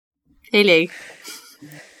Hello.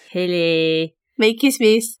 Hello. Merry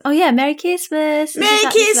Christmas. Oh yeah, Merry Christmas.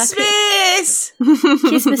 Merry Christmas!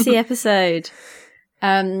 Christmassy episode.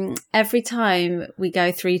 Every time we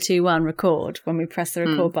go 3, 2, 1 record, when we press the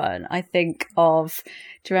record button, I think of,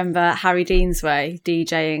 do you remember Harry Deansway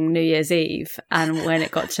DJing New Year's Eve? And when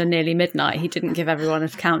it got to nearly midnight, he didn't give everyone a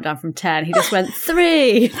countdown from 10. He just went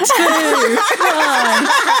 3, 2, 1.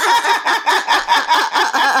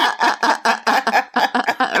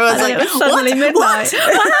 Everyone's like, suddenly midnight.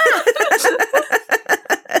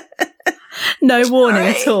 No warning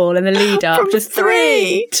at all in the lead up. Just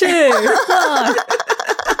 3, 2, 1.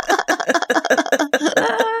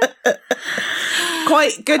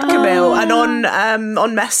 Quite good, Camille. And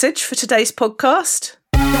on message for today's podcast,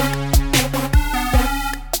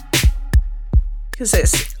 because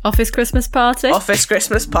it's Office Christmas party. Office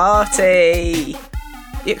Christmas party.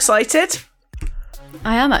 You excited?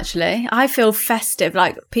 I am actually. I feel festive,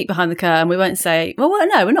 like peek behind the curtain. We won't say, well,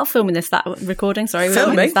 no, we're not filming this, that recording. Sorry, we're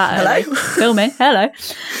filming this that early. Hello. Filming. Hello.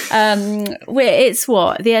 It's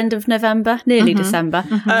what, the end of November, nearly December.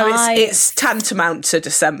 It's tantamount to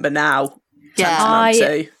December now. Yeah.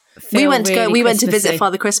 We went to visit Christmassy.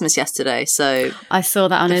 Father Christmas yesterday, so I saw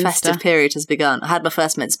that on the Insta. festive period has begun. I had my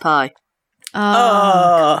first mince pie.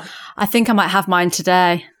 Oh, I think I might have mine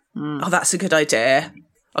today. that's a good idea.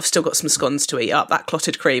 I've still got some scones to eat up. That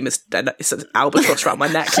clotted cream it's an albatross around my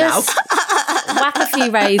neck now. Whack a few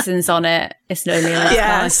raisins on it. It's no near enough.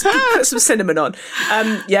 Yes, put some cinnamon on.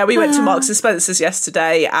 We went to Marks and Spencer's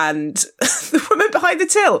yesterday, and the woman behind the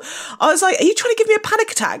till, I was like, "Are you trying to give me a panic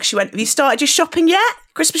attack?" She went, "Have you started your shopping yet?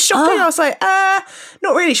 Christmas shopping?" I was like,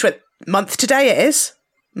 not really." She went, "Month today it is.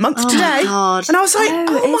 Month today." God. And I was like,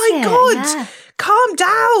 "Oh my God, Yeah. calm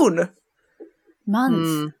down."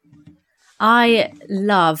 Month. I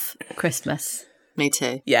love Christmas. Me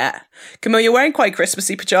too. Yeah, Camille, you're wearing quite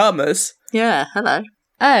Christmassy pajamas. Yeah, hello.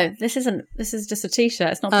 Oh, this is just a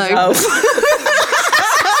t-shirt. It's not Oh.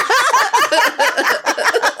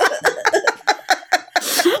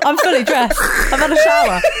 I'm fully dressed. I've had a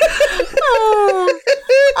shower.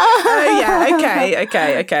 Oh yeah,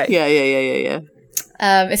 okay. Yeah.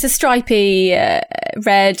 It's a stripy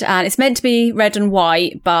red, and it's meant to be red and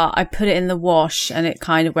white, but I put it in the wash and it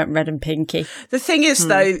kind of went red and pinky. The thing is,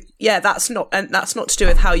 though, that's not to do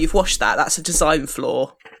with how you've washed that. That's a design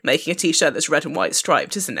flaw. Making a t-shirt that's red and white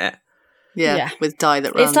striped, isn't it? Yeah, with dye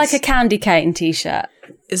that runs. It's like a candy cane t-shirt.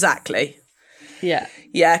 Exactly. Yeah.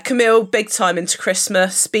 Yeah, Camille, big time into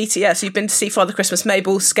Christmas. Beatty, so you've been to see Father Christmas.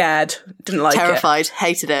 Mabel, scared, didn't like terrified,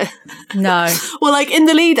 hated it. No. Well, like in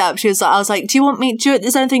the lead up, I was like, is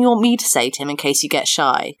there anything you want me to say to him in case you get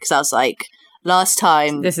shy? Because I was like, last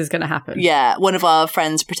time, This is going to happen. yeah, one of our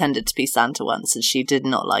friends pretended to be Santa once and she did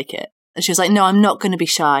not like it. And she was like, no, I'm not going to be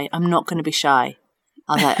shy.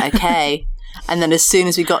 I was like, okay. And then as soon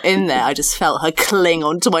as we got in there, I just felt her cling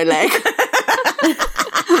onto my leg.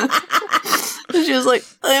 And she was like,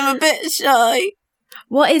 I'm a bit shy.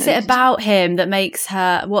 What is it about him that makes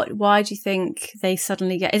her... Why do you think they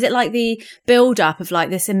suddenly get... Is it like the build-up of like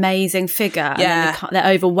this amazing figure? Yeah. And then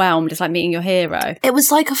they're overwhelmed. It's like meeting your hero. It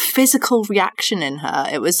was like a physical reaction in her.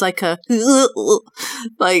 It was like a...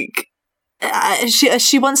 like...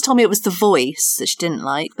 She once told me it was the voice that she didn't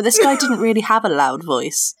like, but this guy didn't really have a loud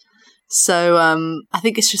voice. So I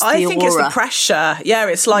think it's just the aura. I think it's the pressure. Yeah,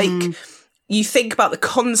 it's like you think about the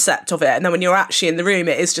concept of it, and then when you're actually in the room,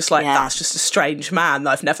 it is just like, that's just a strange man that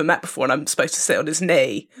I've never met before, and I'm supposed to sit on his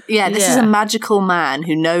knee. Yeah, this is a magical man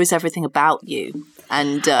who knows everything about you.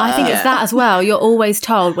 And I think it's that as well. You're always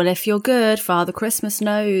told, well, if you're good, Father Christmas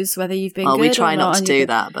knows whether you've been good or not. We try not to do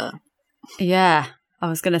that, but... Yeah. I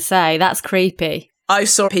was going to say, that's creepy. I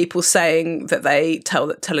saw people saying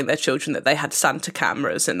that telling their children that they had Santa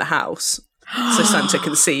cameras in the house, so Santa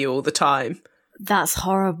can see you all the time. That's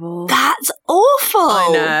horrible. That's awful. I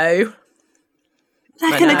know.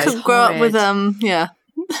 They're going to grow up with,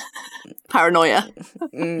 paranoia.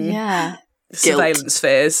 Yeah. Surveillance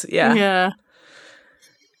fears, yeah. Yeah.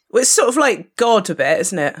 Well, it's sort of like God a bit,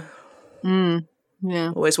 isn't it?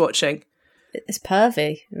 Yeah. Always watching. It's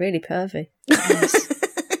pervy, really pervy.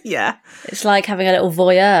 Yeah. It's like having a little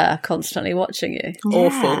voyeur constantly watching you.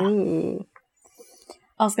 Awful. Ooh.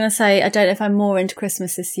 I was going to say, I don't know if I'm more into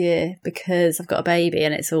Christmas this year because I've got a baby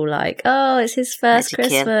and it's all like, oh, it's his first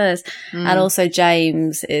Christmas. And also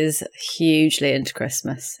James is hugely into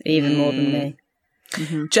Christmas, even more than me.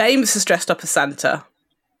 Mm-hmm. James has dressed up as Santa.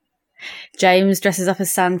 James dresses up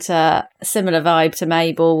as Santa, similar vibe to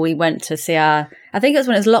Mabel. We went to see I think it was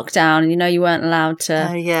when it was lockdown and you weren't allowed to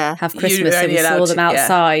have Christmas, so we saw them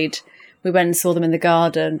outside. Yeah. We went and saw them in the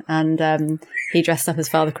garden and he dressed up as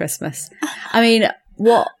Father Christmas. I mean,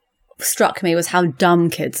 what struck me was how dumb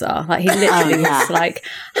kids are. Like, he literally was like,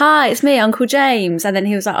 "Hi, it's me, Uncle James," and then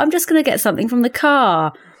he was like, "I'm just going to get something from the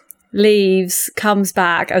car." Leaves, comes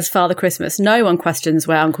back as Father Christmas. No one questions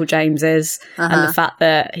where Uncle James is, and the fact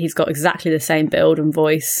that he's got exactly the same build and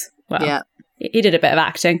voice. Well, he did a bit of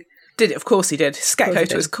acting. Did it? Of course he did. Scarecrow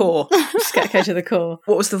to his core. Scarecrow to the core.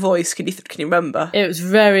 What was the voice? Can you remember? It was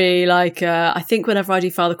very like, I think whenever I do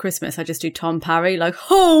Father Christmas, I just do Tom Parry, like,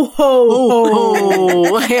 ho, ho,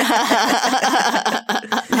 ho.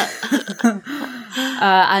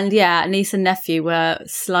 And yeah, niece and nephew were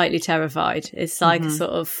slightly terrified. It's like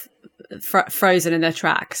sort of frozen in their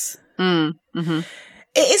tracks. It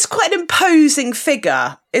is quite an imposing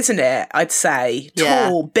figure, isn't it? I'd say.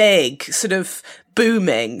 Tall, big, sort of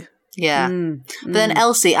booming. Yeah. But then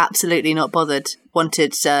Elsie, absolutely not bothered,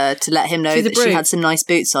 wanted to let him know that she had some nice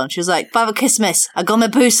boots on. She was like, "Father Christmas, I got my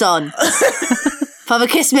boots on." "Father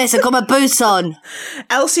Christmas, I got my boots on."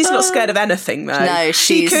 Elsie's not scared of anything, though. No,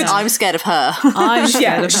 I'm scared of her. I'm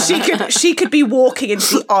scared of her. She could be walking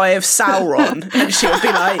into the Eye of Sauron and she would be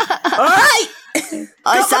like, "All right,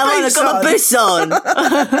 I got my boots on."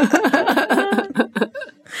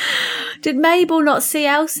 Did Mabel not see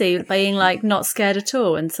Elsie being like not scared at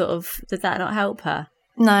all, and sort of did that not help her?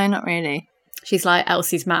 No, not really. She's like,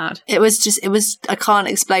 Elsie's mad. It was, I can't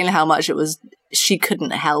explain how much it was. She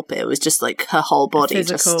couldn't help it. It was just like her whole body.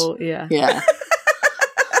 Physical, yeah.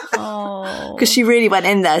 Oh. Because she really went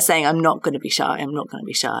in there saying, "I'm not going to be shy. I'm not going to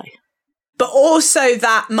be shy." But also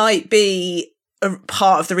that might be a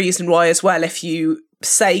part of the reason why as well, if you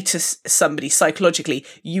say to somebody psychologically,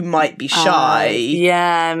 you might be shy.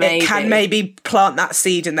 Yeah, maybe. It can maybe plant that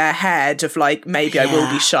seed in their head of like, maybe I will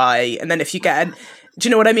be shy. And then if you get do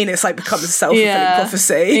you know what I mean? It's like becomes a self-fulfilling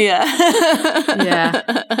prophecy. Yeah. Yeah.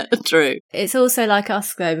 True. It's also like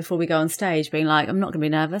us, though, before we go on stage, being like, "I'm not going to be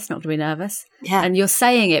nervous, not going to be nervous." Yeah. And you're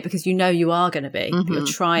saying it because you know you are going to be. But you're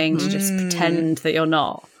trying to just pretend that you're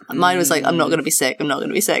not. Mine was like, "I'm not going to be sick. I'm not going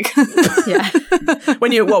to be sick." Yeah.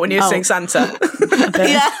 When you're seeing Santa?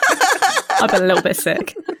 I've been a little bit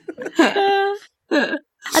sick.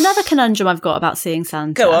 Another conundrum I've got about seeing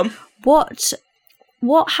Santa. Go on.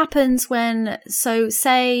 What happens when, so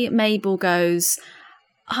say Mabel goes,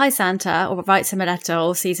 "Hi Santa," or writes him a letter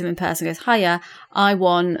or sees him in person and goes, "Hiya, I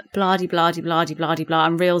want blah-de-blah-de-blah-de-blah-de-blah,"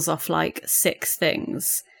 and reels off like 6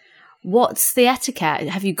 things. What's the etiquette?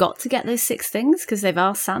 Have you got to get those 6 things because they've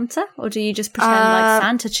asked Santa? Or do you just pretend like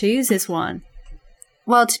Santa chooses one?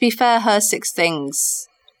 Well, to be fair, her 6 things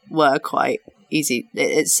were quite easy.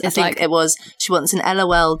 I think it was, she wants an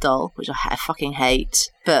LOL doll, which I fucking hate,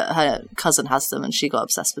 but her cousin has them and she got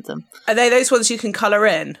obsessed with them. Are they those ones you can colour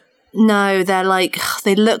in? No, they're like,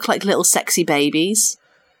 they look like little sexy babies.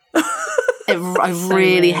 I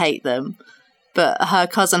really hate them. But her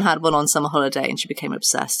cousin had one on summer holiday and she became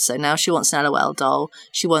obsessed. So now she wants an LOL doll.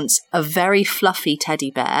 She wants a very fluffy teddy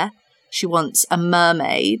bear. She wants a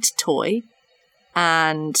mermaid toy.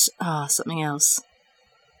 And something else.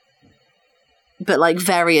 But like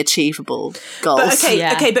very achievable goals. But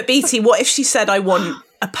okay, but BT, what if she said, "I want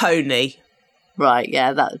a pony"? Right,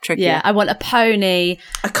 yeah, that's tricky. Yeah, I want a pony,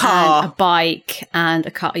 a car, and a bike, and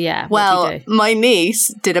a car. Yeah. Well, my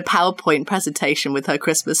niece did a PowerPoint presentation with her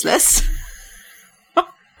Christmas list.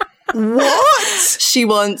 What? She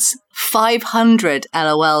wants 500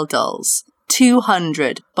 LOL dolls,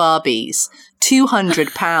 200 Barbies, £200,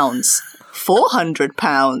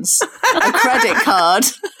 £400, a credit card.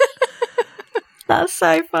 That's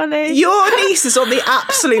so funny. Your niece is on the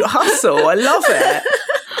absolute hustle. I love it.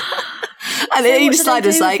 And then each slide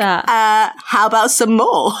was like, how about some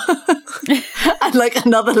more? And like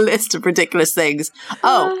another list of ridiculous things.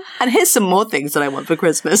 Oh, and here's some more things that I want for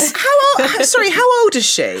Christmas. How old is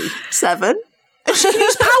she? 7. And she can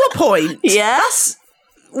use PowerPoint. Yes.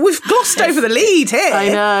 We've glossed over the lead here. I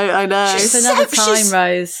know. It's another time,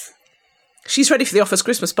 Rose. She's ready for the office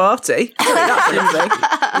Christmas party.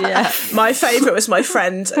 Yeah. My favourite was my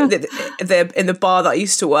friend in the bar that I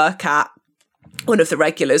used to work at. One of the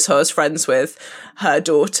regulars who I was friends with, her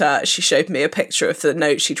daughter, she showed me a picture of the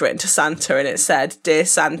note she'd written to Santa, and it said, "Dear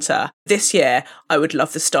Santa, this year I would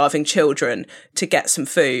love the starving children to get some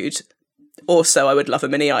food. Also, I would love a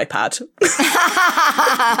mini iPad."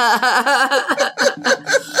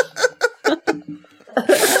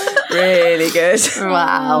 Really good.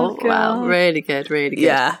 Wow. Wow. Really good. Really good.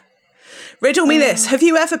 Yeah. Riddle me this. Have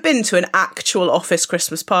you ever been to an actual office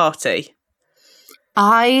Christmas party?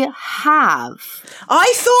 I have.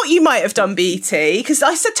 I thought you might have done BT because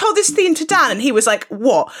told this thing to Dan and he was like,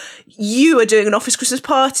 "What? You are doing an office Christmas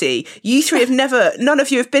party? You three none of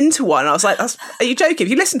you have been to one." I was like, "Are you joking? Have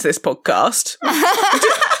you listened to this podcast?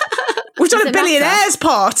 We're done a billionaire's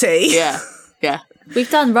party. Yeah. We've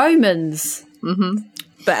done Romans.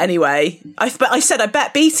 But anyway, I said I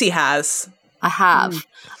bet Beatty has. I have.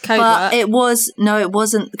 Code But work. it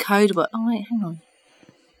wasn't the code work. Oh, wait, hang on.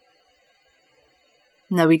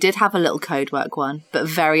 No, we did have a little code work one, but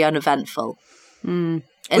very uneventful. And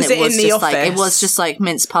Was it in the just office? It was just like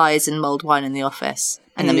mince pies and mulled wine in the office.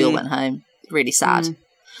 And then we all went home. Really sad.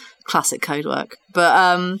 Classic code work.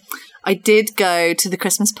 But I did go to the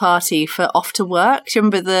Christmas party for Off to Work. Do you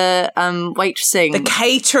remember the waitressing? The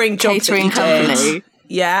catering job catering that you did. company.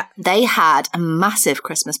 Yeah. They had a massive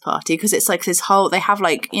Christmas party because it's like this whole, they have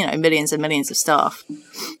like, millions and millions of staff.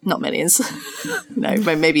 Not millions. No,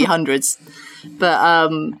 maybe hundreds.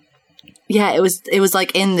 But yeah, it was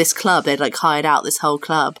like in this club. They'd like hired out this whole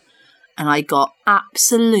club. And I got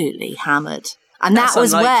absolutely hammered. And that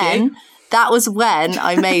was when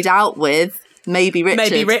I made out with Maybe Richard.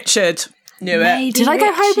 Maybe Richard. Knew it. Did I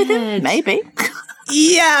go home with him? Maybe.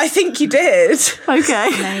 Yeah, I think you did. Okay.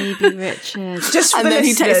 Maybe Richard. Just for And the then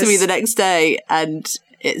listeners. he texted me the next day and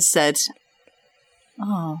it said,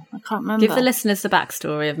 oh, I can't remember. Give the listeners the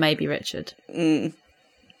backstory of Maybe Richard.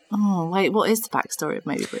 Oh, wait, what is the backstory of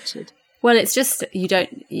Maybe Richard? Well, it's just you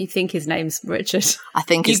think his name's Richard. I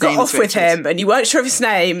think You his got name off is with Richard. him and you weren't sure of his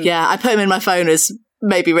name. Yeah, I put him in my phone as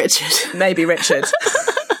Maybe Richard. Maybe Richard.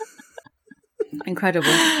 Incredible.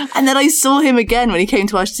 And then I saw him again when he came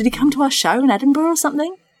to did he come to our show in Edinburgh or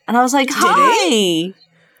something? And I was like, hi!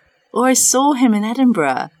 Or I saw him in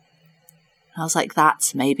Edinburgh. And I was like,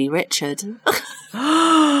 that's Maybe Richard.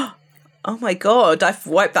 Oh my God, I've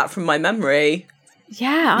wiped that from my memory.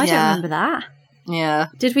 Yeah, I don't remember that. Yeah.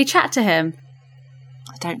 Did we chat to him?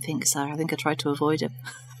 I don't think so. I think I tried to avoid him.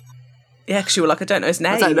 Yeah, because you were like, I don't know his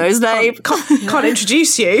name. I don't know his name. Can't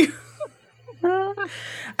introduce you.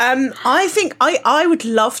 I think I would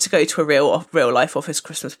love to go to a real life office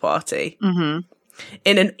Christmas party. Mm-hmm.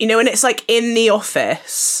 And it's like in the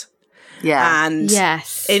office. Yeah. And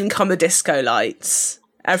Yes. in come the disco lights.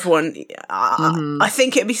 Everyone, I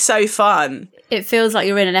think it'd be so fun. It feels like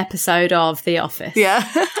you're in an episode of The Office. Yeah.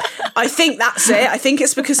 I think that's it. I think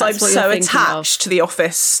it's because I'm That's what so you're thinking attached to The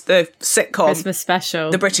Office, the sitcom, Christmas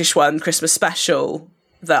special. the British one, Christmas special,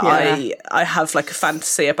 that I have like a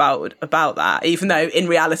fantasy about that. Even though in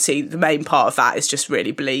reality, the main part of that is just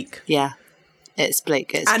really bleak. Yeah. It's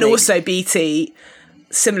bleak. And also, BT,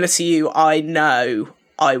 similar to you, I know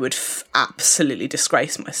I would absolutely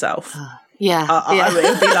disgrace myself. Yeah. I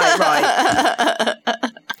would be like, right,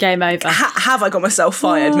 Game over. have I got myself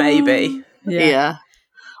fired? Maybe. Yeah.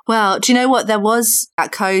 Well, do you know what? There was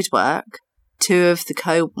at Code Work, two of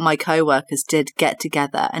my co-workers did get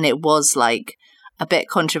together, and it was like a bit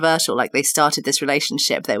controversial. Like they started this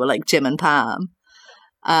relationship. They were like Jim and Pam.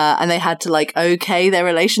 And they had to like okay their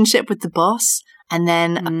relationship with the boss. And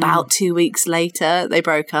then about 2 weeks later, they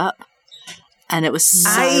broke up. And it was so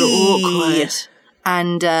awkward.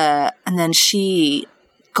 And then she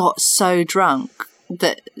got so drunk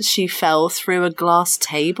that she fell through a glass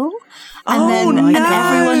table. And and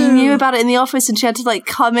everyone knew about it in the office, and she had to like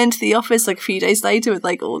come into the office like a few days later with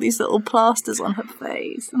like all these little plasters on her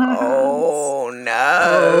face. Oh no.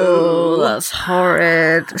 Oh, that's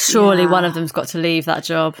horrid. Surely one of them's got to leave that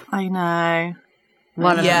job. I know.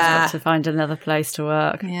 One of them's got to find another place to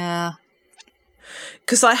work. Yeah.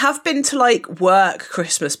 Because I have been to like work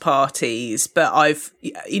Christmas parties, but I've,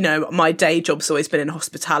 my day job's always been in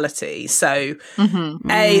hospitality. So,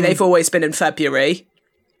 they've always been in February.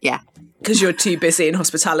 Yeah. Because you're too busy in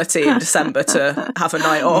hospitality in December to have a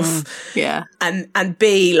night off. Yeah. And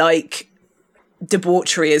B, like,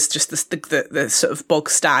 debauchery is just the sort of bog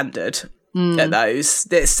standard at those.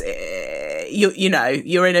 This,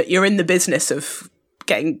 you're in the business of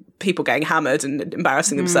getting people getting hammered and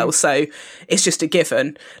embarrassing themselves, so it's just a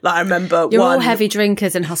given. Like I remember you're all heavy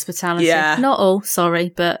drinkers in hospitality. Yeah, not all, sorry,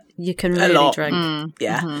 but you can really drink.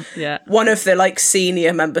 Yeah. One of the like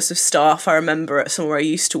senior members of staff I remember at somewhere I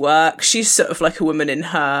used to work, she's sort of like a woman in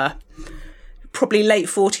her probably late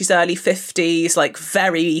 40s, early 50s, like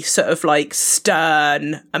very sort of like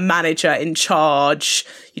stern, a manager in charge.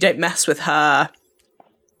 You don't mess with her.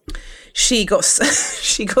 She got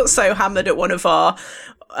so hammered at one of our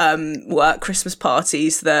work Christmas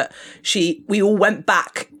parties that we all went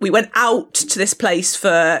back. We went out to this place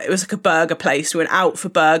it was like a burger place. We went out for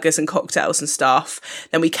burgers and cocktails and stuff.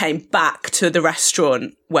 Then we came back to the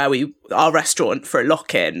restaurant our restaurant for a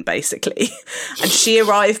lock-in, basically. And she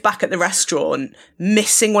arrived back at the restaurant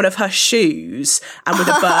missing one of her shoes and with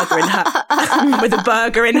a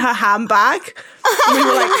burger in her handbag. And we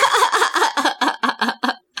were like,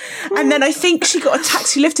 And then I think she got a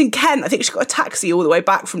taxi lift in Kent. I think she got a taxi all the way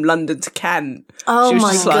back from London to Kent. Oh she was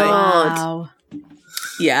my just God. Wow.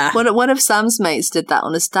 Yeah. One of Sam's mates did that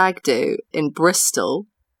on a stag do in Bristol.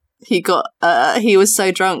 He got he was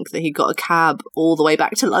so drunk that he got a cab all the way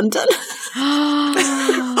back to London.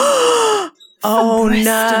 Oh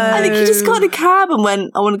no. I think he just got in a cab and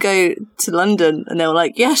went, I want to go to London. And they were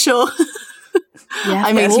like, yeah, sure. Yeah,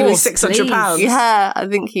 I mean, he was please. £600. Yeah, I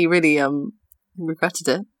think he really regretted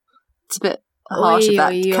it. It's a bit harsh of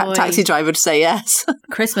that taxi driver to say yes.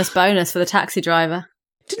 Christmas bonus for the taxi driver.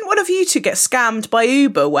 Didn't one of you two get scammed by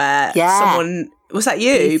Uber where someone... Was that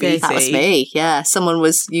you, BT? That was me, yeah. Someone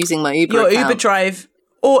was using my Uber Your account. Uber drive...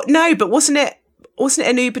 Or no, but wasn't it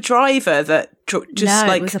an Uber driver that just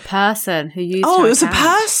no, it was a person who used Oh, her it was account. a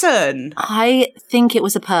person. I think it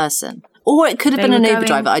was a person. Or it could have been an Uber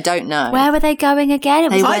driver, I don't know. Where were they going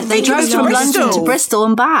again? They drove from London to Bristol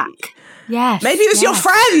and back. Yes. Maybe it was your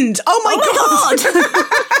friend. Oh my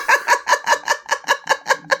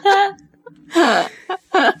God.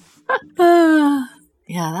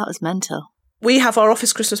 Yeah, that was mental. We have our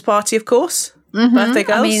office Christmas party, of course. Mm-hmm. Birthday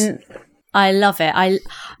girls. I mean, I love it.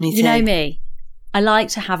 Me too. You know me. I like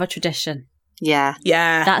to have a tradition. Yeah.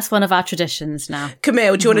 Yeah. That's one of our traditions now.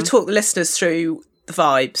 Camille, do you want to talk the listeners through the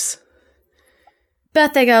vibes?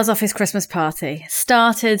 Birthday Girls Office Christmas Party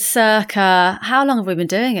started circa... How long have we been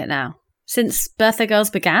doing it now? Since Birthday Girls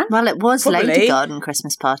began? Well, it was Probably. Lady Garden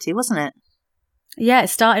Christmas Party, wasn't it? Yeah, it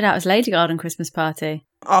started out as Lady Garden Christmas Party.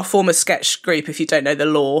 Our former sketch group, if you don't know the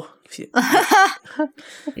law.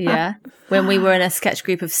 Yeah. When we were in a sketch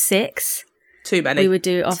group of 6. Too many. We would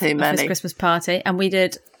do Office Christmas Party. And we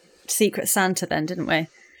did Secret Santa then, didn't we?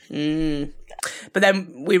 But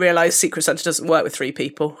then we realised Secret Santa doesn't work with 3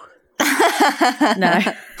 people. No.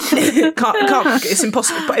 can't, it's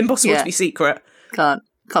impossible to be secret. Can't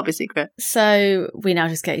be secret. So we now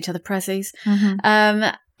just get each other prezzies.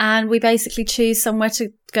 And we basically choose somewhere to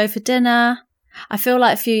go for dinner. I feel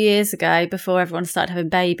like a few years ago, before everyone started having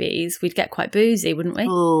babies, we'd get quite boozy, wouldn't we?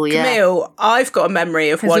 Oh, yeah. Camille, I've got a memory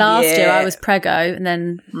of one year. Because last year I was preggo, and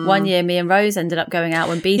then one year me and Rose ended up going out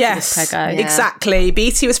when BT was preggo. Yeah. Exactly.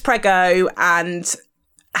 BT was preggo and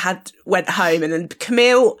went home. And then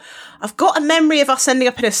Camille, I've got a memory of us ending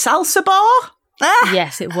up in a salsa bar.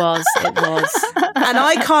 Yes, it was. It was. And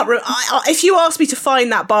I can't if you ask me to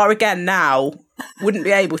find that bar again now, wouldn't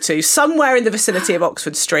be able to. Somewhere in the vicinity of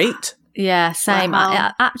Oxford Street. Yeah, same. Wow.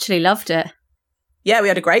 I actually loved it. Yeah, we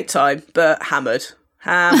had a great time, but hammered.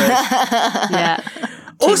 Yeah.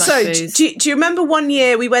 Also, do you remember one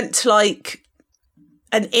year we went to like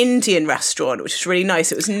an Indian restaurant, which was really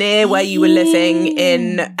nice. It was near where you were living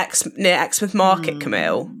near Exmouth Market,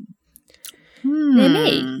 Camille. Near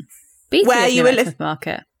me? BT Where you were living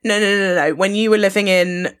Market. No. When you were living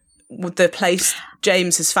in the place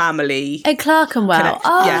James's family. In Clerkenwell.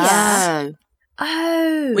 Oh, yes. yeah.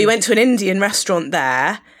 Oh. We went to an Indian restaurant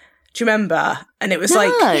there. Do you remember? And it was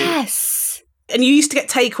Yes. And you used to get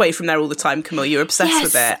takeaway from there all the time, Camille. You were obsessed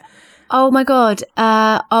with it. Oh my god.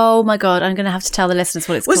 I'm going to have to tell the listeners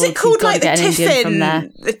what it's called. Was it called like the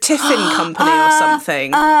Tiffin Company or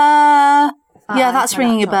something? Yeah, that's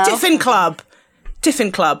ringing a bell. Tiffin Club.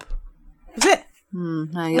 Was it?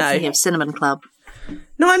 No, you're thinking of Cinnamon Club.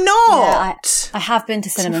 No, I'm not. I have been to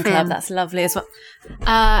Cinnamon Club. That's lovely as well.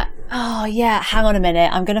 Hang on a minute.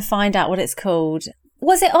 I'm going to find out what it's called.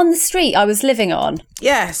 Was it on the street I was living on?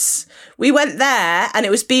 Yes. We went there and it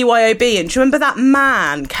was BYOB. And do you remember that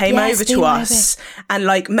man came over to us and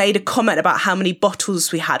like made a comment about how many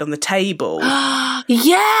bottles we had on the table?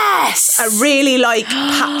 Yes! A really like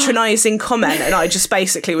patronising comment. And I just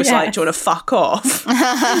basically was like, do you want to fuck off?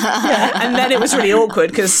 And then it was really awkward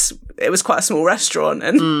because it was quite a small restaurant.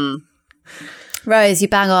 And Rose, you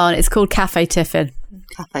bang on. It's called Cafe Tiffin.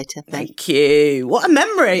 Cafe Tiffin. Thank you. What a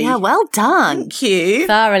memory. Yeah, well done. Thank you.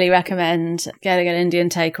 Thoroughly recommend getting an Indian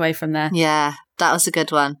takeaway from there. Yeah, that was a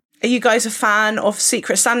good one. Are you guys a fan of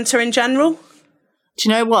Secret Santa in general? Do you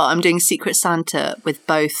know what? I'm doing Secret Santa with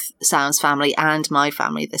both Sam's family and my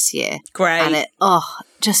family this year. Great. And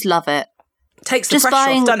just love it. Takes the just pressure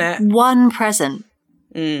buying off, doesn't it? one present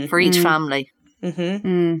for each family.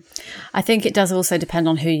 I think it does also depend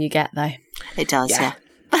on who you get, though. It does, yeah.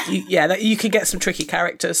 You can get some tricky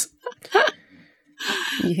characters.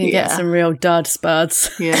 You can get some real dud spuds.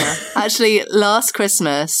 Yeah. Actually, last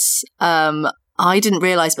Christmas, I didn't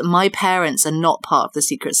realise, but my parents are not part of the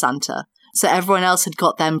Secret Santa. So everyone else had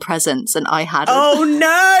got them presents and I hadn't. Oh,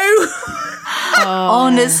 no!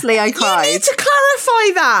 Honestly, I cried. You need to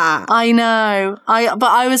clarify that. I know. But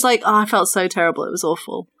I was like, I felt so terrible. It was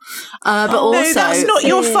awful. But also, no, that's not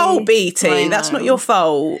your fault, BT. That's not your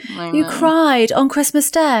fault. You cried on Christmas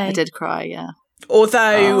Day. I did cry, yeah.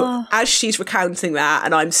 Although, as she's recounting that,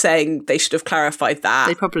 and I'm saying they should have clarified that.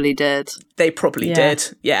 They probably did. They probably did,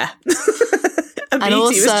 yeah. And BT also,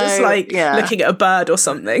 was just looking at a bird or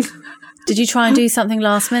something. Did you try and do something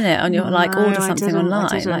last minute on your order something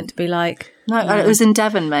online? Like to be like... No, it was in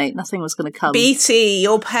Devon, mate. Nothing was going to come. BT,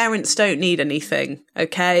 your parents don't need anything,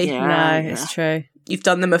 okay? Yeah, it's true. You've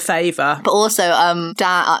done them a favour. But also,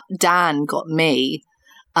 Dan got me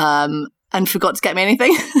and forgot to get me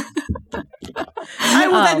anything.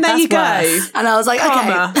 Then there you go. Worse. And I was like,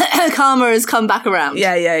 karma. Okay, karma has come back around.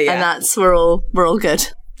 Yeah. And we're all good.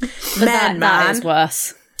 That is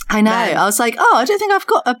worse. I know. I was like, I don't think I've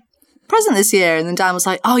got a present this year. And then Dan was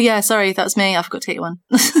like, oh yeah, sorry, that was me. I forgot to get you one.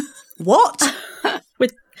 What?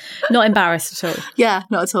 Not embarrassed at all. Yeah,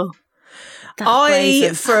 not at all.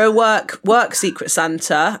 For a work Secret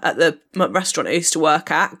Santa at the restaurant I used to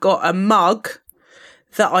work at, got a mug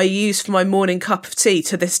that I use for my morning cup of tea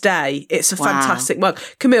to this day. It's a fantastic mug.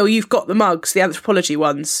 Camille, you've got the mugs, the anthropology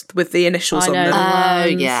ones with the initials on them. Oh,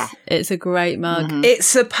 yeah. It's a great mug. Mm-hmm.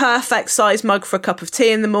 It's a perfect size mug for a cup of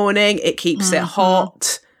tea in the morning. It keeps it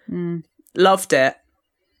hot. Loved it.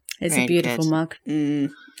 It's a beautiful mug.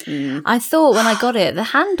 I thought when I got it, the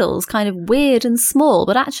handle's kind of weird and small,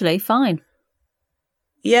 but actually fine.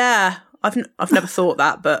 Yeah, I've never thought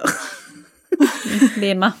that, but...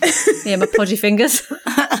 me and my podgy fingers.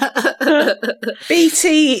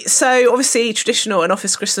 BT, so obviously traditional and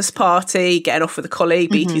office Christmas party, getting off with a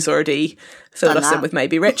colleague. BT's already filled us in with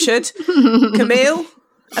maybe Richard. Camille,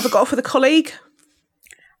 ever got off with a colleague?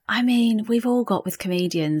 I mean, we've all got with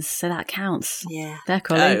comedians, so that counts. Yeah. They're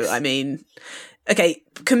colleagues. Oh, I mean, okay,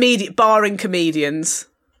 barring comedians.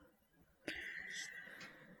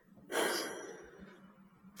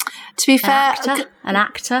 To be fair, an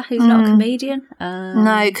actor who's not a comedian.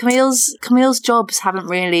 No, Camille's jobs haven't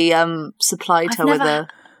really supplied her with a...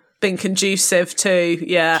 Been conducive to,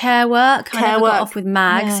 care work. I never got off with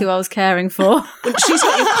Mags, who I was caring for. She's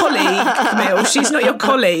not your colleague, Camille. She's not your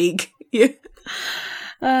colleague.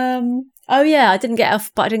 I didn't get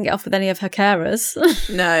off, but I didn't get off with any of her carers.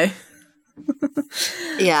 No.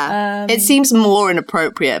 Yeah. It seems more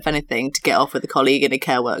inappropriate, if anything, to get off with a colleague in a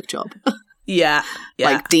care work job. Yeah.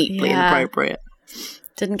 Like deeply inappropriate.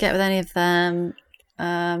 Didn't get with any of them.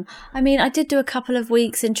 I mean, I did do a couple of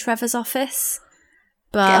weeks in Trevor's office,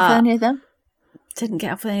 but get off with any of them? Didn't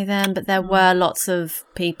get off with any of them. But there were lots of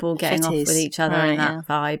people getting off with each other in that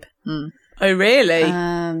vibe. Oh, really?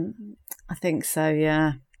 I think so.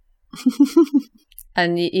 Yeah.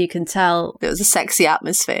 And you can tell it was a sexy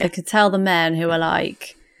atmosphere. You could tell the men who are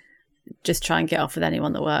like, just try and get off with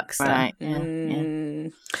anyone that works. So. Right. Yeah.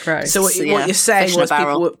 Gross. So what you're saying was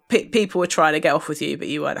people were trying to get off with you, but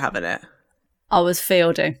you weren't having it. I was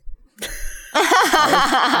fielding.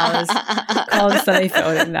 I was constantly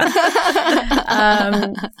fielding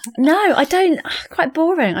that. No, I don't. Quite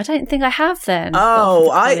boring. I don't think I have then. Oh,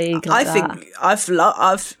 I think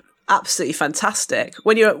I've absolutely fantastic.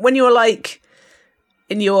 When you're like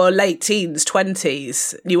in your late teens,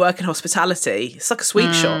 20s, and you work in hospitality, it's like a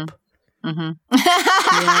sweet shop. Mm-hmm.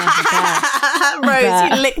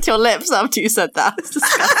 Rose, you licked your lips after you said that. It's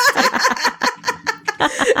disgusting.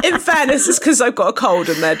 In fairness, it's because I've got a cold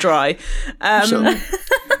and they're dry. Sure.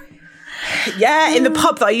 Yeah, in the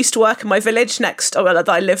pub that I used to work in my village that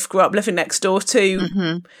I grew up living next door to.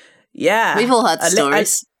 Mm-hmm. Yeah, we've all heard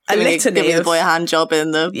stories. A litany giving the boy a hand job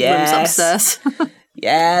in the rooms upstairs.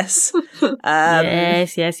 Yes.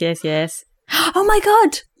 Yes. Oh my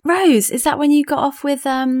God, Rose, is that when you got off with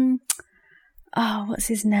what's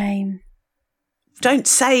his name? Don't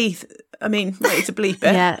say. I mean, ready to bleep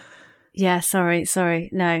it. Yeah. Sorry.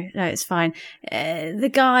 No, it's fine. The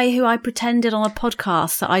guy who I pretended on a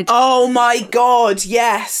podcast that I. Oh my God!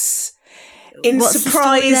 Yes. What's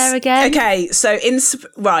surprise the story there again? Okay, so so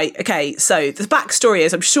the backstory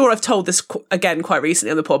is, I'm sure I've told this again quite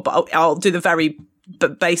recently on the pod, but I'll do the very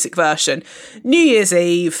basic version. New Year's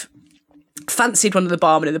Eve, fancied one of the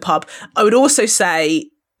barmen in the pub. I would also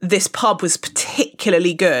say this pub was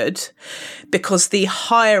particularly good because it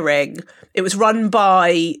was run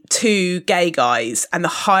by two gay guys, and the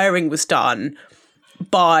hiring was done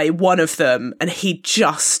by one of them, and he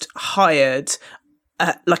just hired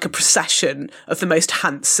like a procession of the most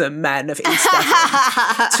handsome men of East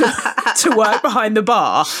Devon to work behind the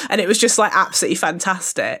bar, and it was just like absolutely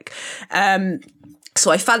fantastic. So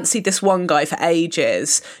I fancied this one guy for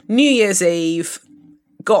ages. New Year's Eve,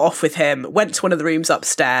 got off with him, went to one of the rooms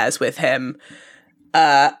upstairs with him.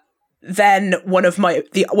 Then one of my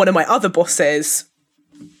other bosses,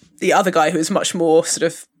 the other guy who was much more sort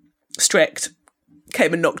of strict,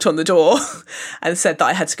 came and knocked on the door and said that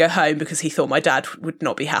I had to go home because he thought my dad would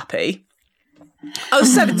not be happy. I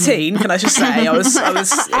was 17, can I just say? It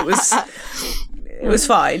was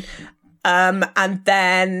fine. And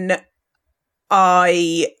then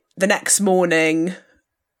the next morning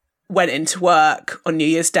went into work on New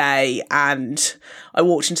Year's Day, and I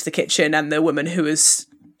walked into the kitchen, and the woman who was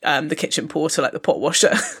the kitchen porter, like the pot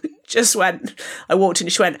washer, I walked in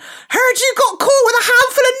and she went, "Heard you got caught with a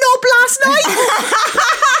handful of knob last night?"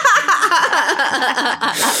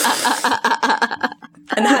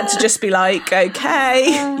 And had to just be like, okay,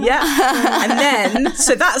 yeah. And then,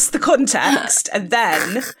 so that's the context. And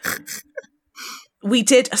then we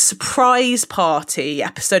did a surprise party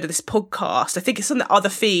episode of this podcast. I think it's on the other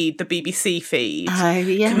feed, the BBC feed. Oh,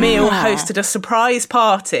 yeah. Camille hosted a surprise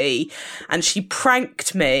party and she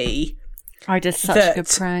pranked me. I did such a good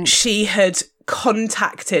prank. She had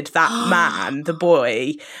contacted that man, the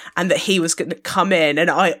boy, and that he was going to come in.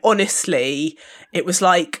 And I honestly, I was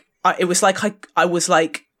like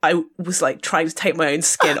trying to take my own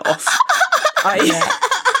skin off.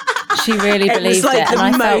 She really believed it, and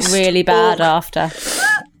I felt really bad after.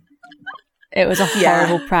 It was a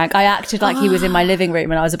horrible prank. I acted like he was in my living room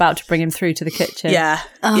and I was about to bring him through to the kitchen. Yeah.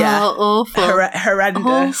 Awful.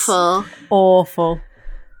 Horrendous. Awful.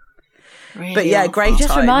 Really but yeah, awful. great You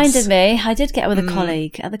just times. reminded me, I did get with a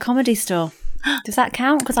colleague at the Comedy Store. Does that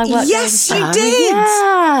count? Because I worked Yes, there you as a did. Yeah. I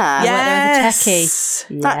worked there Yes. as a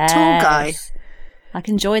techie. That tall guy. Yes. I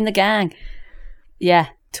can join the gang. Yeah,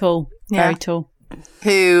 tall. Very tall.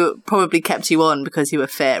 Who probably kept you on because you were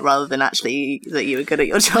fit rather than actually that you were good at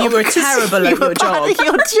your job. You were terrible at your job. At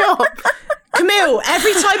your job. Camille,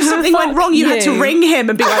 every time something went wrong, you had to ring him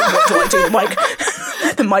and be like, "What do I do?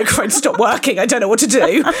 The microphone stopped working. I don't know what to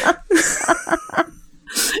do."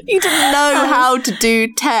 You didn't know how to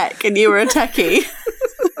do tech and you were a techie.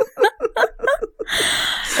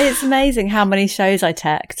 It's amazing how many shows I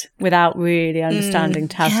teched without really understanding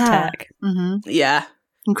how to tech. Mm-hmm. Yeah.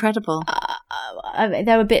 Incredible.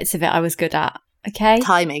 There were bits of it I was good at. Okay,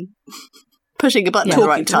 Timing. Pushing a button at the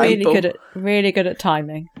right time. really good at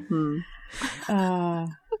timing.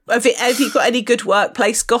 Have you got any good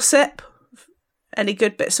workplace gossip? Any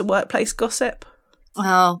good bits of workplace gossip?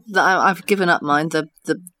 Well, I've given up mine.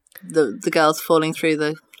 The girls falling through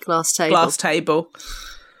the glass table.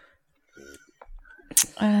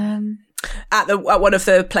 At one of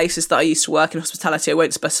the places that I used to work in hospitality, I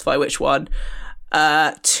won't specify which one,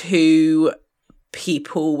 2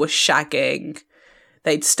 people were shagging.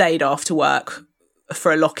 They'd stayed after work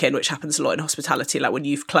for a lock-in, which happens a lot in hospitality. Like when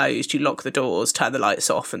you've closed, you lock the doors, turn the lights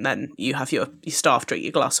off, and then you have your staff drink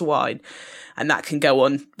your glass of wine. And that can go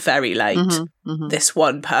on very late. Mm-hmm, mm-hmm. This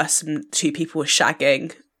one person, 2 people were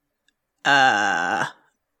shagging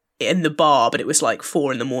in the bar, but it was like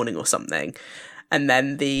 4 a.m. or something. And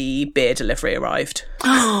then the beer delivery arrived.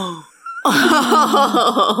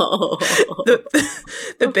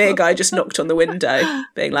 The beer guy just knocked on the window,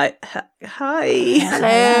 being like, "Hi,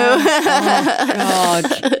 Hello." Oh, God.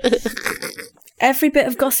 Every bit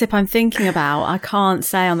of gossip I'm thinking about, I can't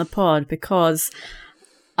say on the pod because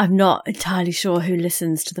I'm not entirely sure who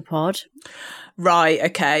listens to the pod. Right,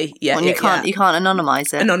 okay, yeah, Well, you can't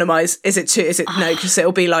anonymise it. Anonymise? Is it no? Because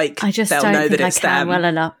it'll be like I just they'll don't know think that I it's can them. well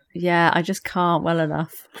enough. Yeah, I just can't well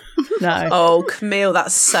enough. No. Oh, Camille,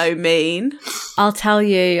 that's so mean. I'll tell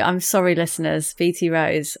you, I'm sorry, listeners, BT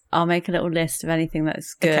Rose, I'll make a little list of anything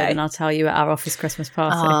that's good and I'll tell you at our office Christmas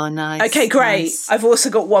party. Oh, nice. Okay, great. Nice. I've also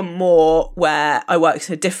got one more where I worked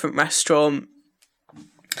in a different restaurant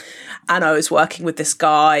and I was working with this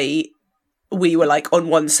guy. We were like on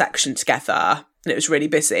one section together and it was really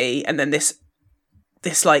busy. And then this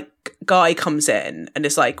like guy comes in and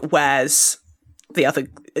is like,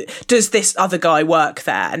 does this other guy work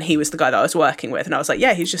there? And he was the guy that I was working with. And I was like,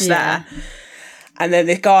 yeah, he's just there. And then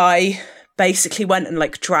the guy basically went and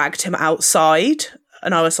like dragged him outside.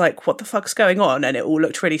 And I was like, what the fuck's going on? And it all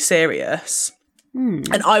looked really serious.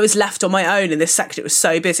 And I was left on my own in this section. It was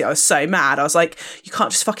so busy. I was so mad. I was like, you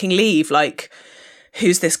can't just fucking leave. Like,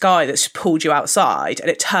 who's this guy that's pulled you outside? And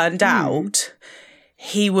it turned out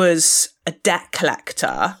he was a debt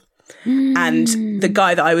collector. And the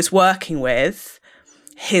guy that I was working with,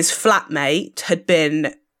 his flatmate had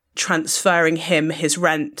been transferring him his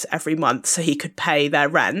rent every month so he could pay their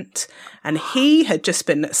rent. And he had just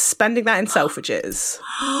been spending that in Selfridges.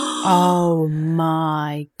 Oh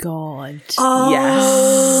my God. Oh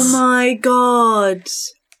Yes. my God.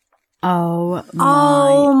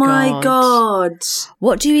 Oh my god.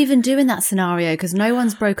 What do you even do in that scenario? Because no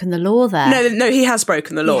one's broken the law there. No, he has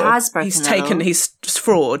broken the law. He's He's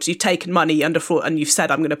fraud. You've taken money under fraud and you've said,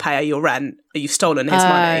 I'm going to pay your rent. You've stolen his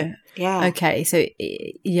money. Yeah. Okay, so,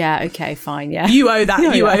 okay, fine, yeah. You owe that,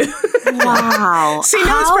 owe. Wow. See,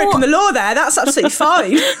 no one's broken the law there. That's absolutely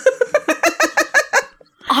fine.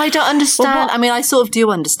 I don't understand. I mean, I sort of do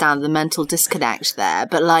understand the mental disconnect there,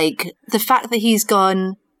 but like the fact that he's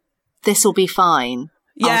gone, this will be fine.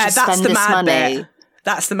 Yeah, I'll just that's spend the this mad money, bit.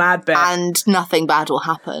 That's the mad bit. and nothing bad will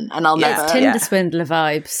happen, and I'll never. It's Tinder swindler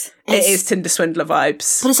vibes. It is Tinder swindler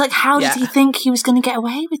vibes. But it's like, how did he think he was going to get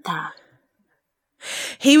away with that?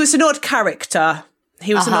 He was an odd character.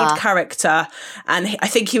 An odd character, and I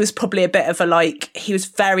think he was probably a bit of he was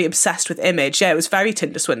very obsessed with image. Yeah, it was very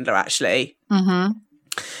Tinder swindler, actually. Mm-hmm.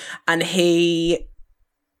 And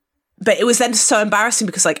but it was then so embarrassing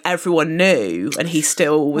because like everyone knew, and he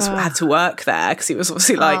still had to work there because he was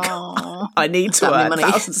obviously like, I need to earn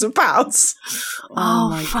thousands of pounds. Oh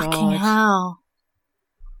my fucking hell.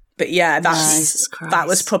 But yeah, that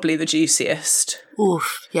was probably the juiciest.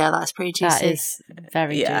 Oof, yeah, that's pretty juicy. That is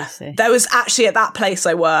very juicy. There was actually at that place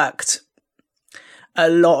I worked a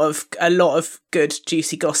lot of good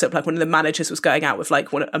juicy gossip. Like one of the managers was going out with like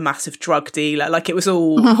a massive drug dealer. Like it was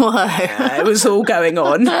all it was all going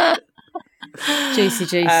on.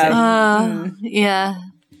 Juicy. Yeah,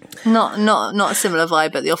 not a similar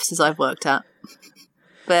vibe at the offices I've worked at.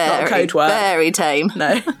 Very, not code work. Very tame.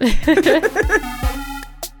 No.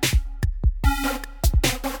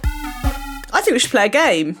 I think we should play a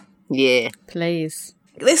game. Yeah. Please.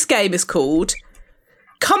 This game is called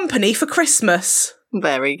Company for Christmas.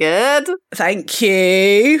 Very good. Thank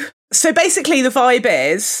you. So basically the vibe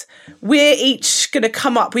is we've each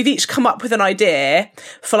come up with an idea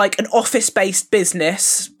for like an office-based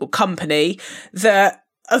business or company that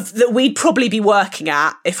we'd probably be working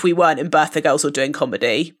at if we weren't in Birthday Girls or doing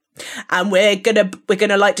comedy. And we're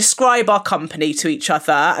gonna like describe our company to each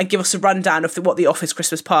other and give us a rundown of what the office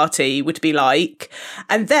Christmas party would be like,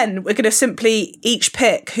 and then we're gonna simply each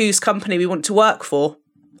pick whose company we want to work for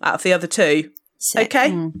out of the other two. Sick.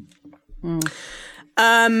 Okay.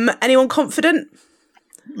 Anyone confident?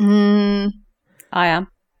 I am.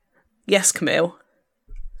 Yes, Camille.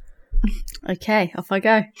 Okay, off I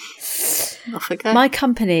go. Off I go. My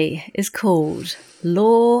company is called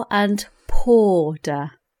Law and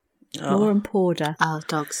Porter. Law and Porter. Oh,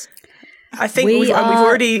 dogs. I think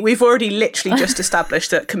we've already literally just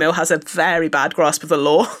established that Camille has a very bad grasp of the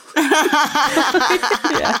law.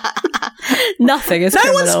 Nothing is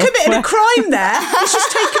criminal. No one's committed a crime there. He's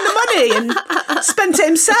just taken the money and spent it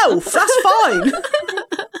himself. That's fine.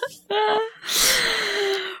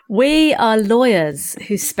 We are lawyers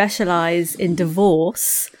who specialise in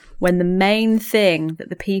divorce when the main thing that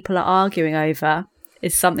the people are arguing over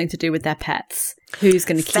is something to do with their pets. Who's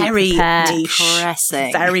going to keep the pet?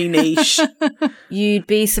 Depressing. Very niche. You'd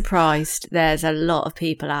be surprised. There's a lot of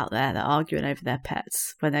people out there that are arguing over their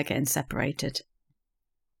pets when they're getting separated.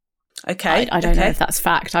 Okay. I don't know if that's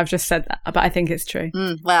fact. I've just said that, but I think it's true.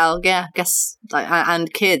 Well, yeah, I guess,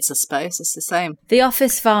 and kids, I suppose, it's the same. The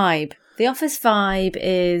office vibe. The office vibe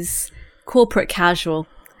is corporate casual.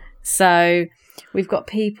 So we've got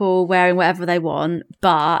people wearing whatever they want,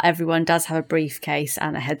 but everyone does have a briefcase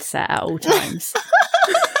and a headset at all times.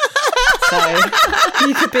 So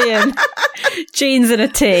you could be in jeans and a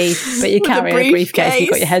tee, but you're carrying a briefcase. You've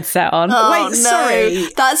got your headset on. Oh, wait, sorry.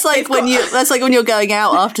 That's like when you're going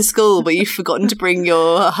out after school, but you've forgotten to bring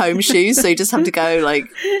your home shoes, so you just have to go like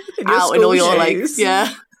out in all your shoes.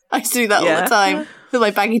 I used to do that all the time with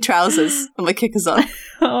my baggy trousers and my kickers on.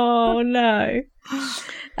 Oh no.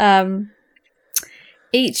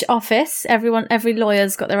 Each office, every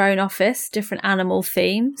lawyer's got their own office, different animal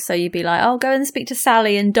theme. So you'd be like, oh, go and speak to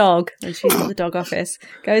Sally in dog. And she's got the dog office.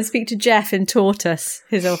 Go and speak to Jeff in tortoise.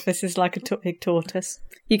 His office is like a big tortoise.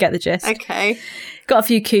 You get the gist. Okay. Got a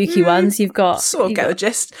few kooky ones. You've got... Get the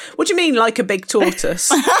gist. What do you mean, like a big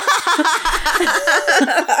tortoise?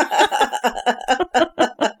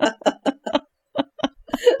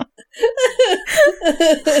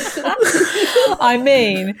 I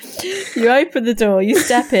mean, you open the door, you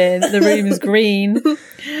step in, the room is green,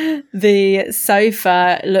 the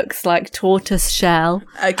sofa looks like tortoise shell.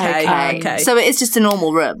 Okay. So it is just a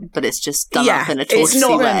normal room, but it's just done up in a tortoise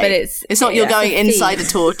way. But it's not you're going inside a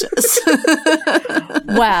tortoise.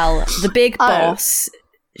 Well, the big boss...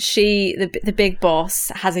 the big boss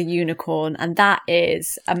has a unicorn, and that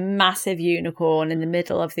is a massive unicorn in the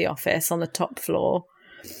middle of the office on the top floor.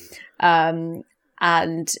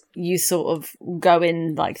 And you sort of go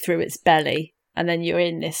in like through its belly and then you're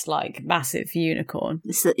in this like massive unicorn.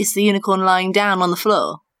 Is the unicorn lying down on the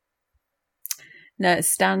floor? No, it's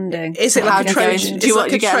standing. Is it like a Trojan? Do you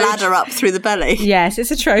want to get a ladder up through the belly? Yes,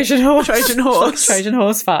 it's a Trojan horse. Trojan horse. Trojan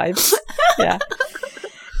horse vibes. Yeah.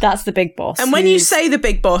 That's the big boss. And when you say the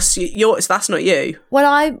big boss, that's not you.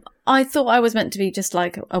 Well, I thought I was meant to be just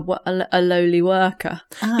like a lowly worker.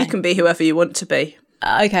 You can be whoever you want to be.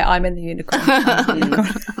 Okay, I'm in the unicorn.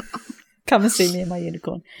 Come and see me in my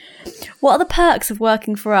unicorn. What are the perks of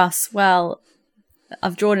working for us? Well,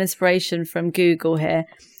 I've drawn inspiration from Google here.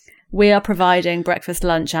 We are providing breakfast,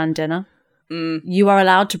 lunch and dinner. You are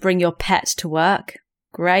allowed to bring your pet to work.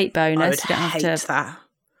 Great bonus. I would hate that.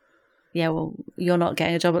 Yeah, well, you're not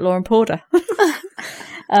getting a job at Law & Porter.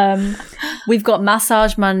 We've got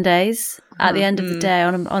massage Mondays at the end of the day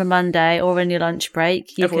on a Monday or in your lunch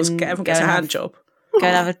break. Everyone gets a hand job. Go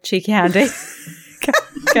and have a cheeky handy.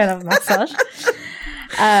 Go and have a massage.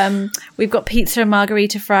 We've got pizza and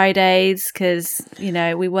margarita Fridays because,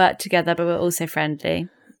 we work together, but we're also friendly.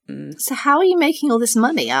 So how are you making all this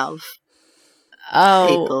money out of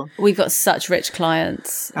people? We've got such rich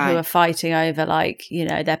clients who are fighting over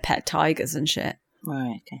their pet tigers and shit.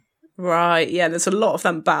 Right, okay. Right, yeah, there's a lot of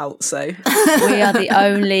them about, so. We are the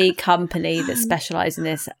only company that specialise in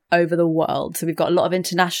this over the world. So we've got a lot of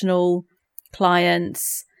international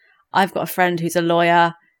clients. I've got a friend who's a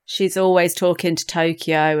lawyer. She's always talking to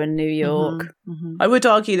Tokyo and New York. I would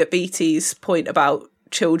argue that BT's point about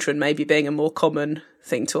children maybe being a more common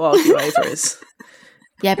thing to argue over is...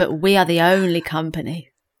 Yeah, but we are the only company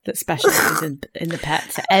that specialises in the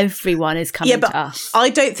pets. So everyone is coming to us. I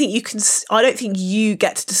don't think you can. I don't think you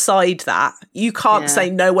get to decide that. You can't say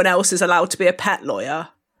no one else is allowed to be a pet lawyer.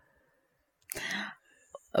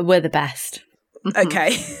 We're the best.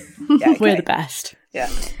 Okay. We're the best. Yeah.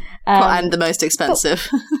 And the most expensive.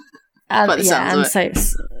 And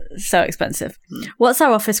so expensive. What's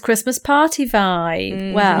our office Christmas party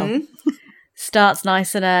vibe? Well, starts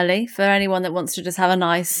nice and early. For anyone that wants to just have a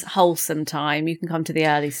nice, wholesome time, you can come to the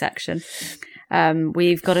early section.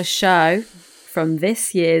 We've got a show from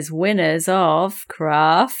this year's winners of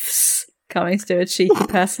crafts coming to do a cheeky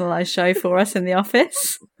personalised show for us in the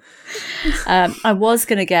office. I was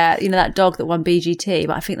going to get, that dog that won BGT,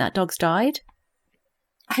 but I think that dog's died.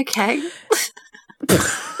 Okay. Do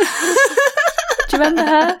you remember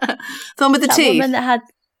her? The one with the teeth? Woman that had...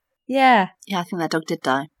 Yeah. Yeah, I think that dog did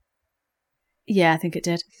die. Yeah, I think it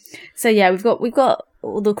did. So yeah, we've got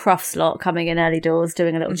all the crafts lot coming in early doors,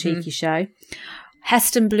 doing a little cheeky show.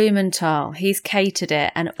 Heston Blumenthal, he's catered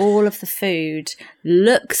it, and all of the food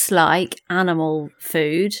looks like animal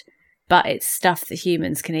food, but it's stuff that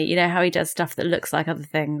humans can eat. You know how he does stuff that looks like other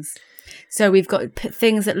things? So we've got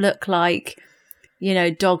things that look like,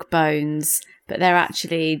 dog bones, but they're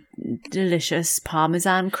actually delicious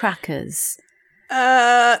Parmesan crackers.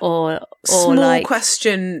 Or small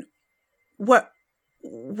question.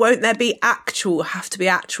 Won't there have to be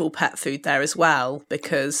actual pet food there as well?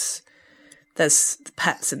 Because there's the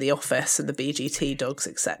pets in the office and the BGT dogs,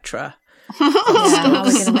 etc. How are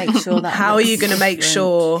we going to make sure that? How are you going to make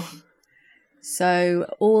sure?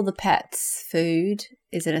 So all the pets' food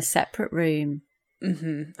is in a separate room.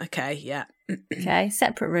 Okay, yeah. Okay,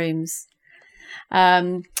 separate rooms.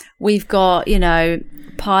 We've got,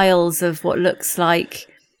 piles of what looks like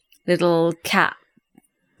little cat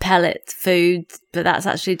pellet food, but that's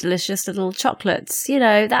actually delicious little chocolates.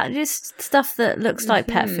 That just stuff that looks like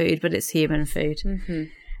pet food, but it's human food.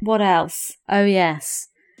 What else? Oh, yes.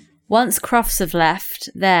 Once Crufts have left,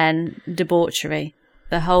 then debauchery.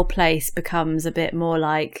 The whole place becomes a bit more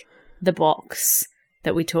like the box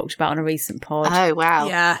that we talked about on a recent pod. Oh, wow.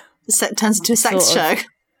 Yeah. It turns into a sex show.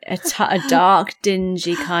 A dark,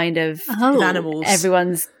 dingy kind of animals.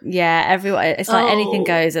 Everyone. It's like anything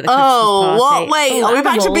goes at the Christmas party. What? Wait, are we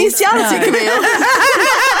back to bestiality, Camille?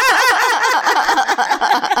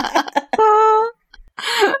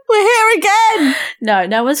 We're here again.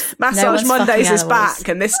 No one's Massage Mondays is back,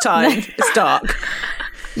 and this time it's dark.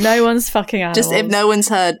 No one's fucking animals. Just if no one's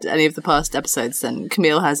heard any of the past episodes, then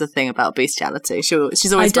Camille has a thing about bestiality.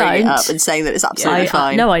 She's always bringing it up and saying that it's absolutely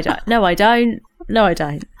fine. No, I don't. No, I don't.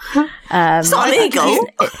 It's not illegal.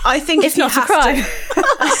 I think it's not a crime.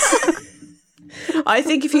 I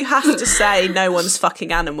think if you have to say no one's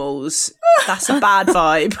fucking animals, that's a bad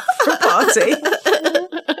vibe for a party.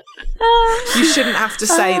 You shouldn't have to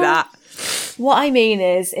say that. What I mean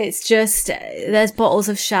is, it's just, there's bottles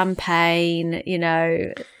of champagne,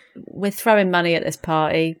 we're throwing money at this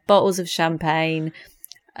party, bottles of champagne,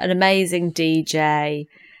 an amazing DJ.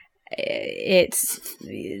 it's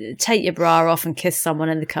take your bra off and kiss someone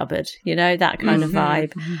in the cupboard, you know, that kind of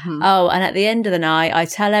vibe. Oh, and at the end of the night, I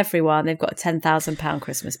tell everyone they've got a £10,000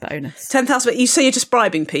 Christmas bonus. 10,000. You say you're just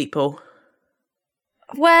bribing people.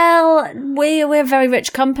 Well, we're a very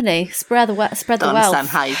rich company. Spread the wealth. I don't understand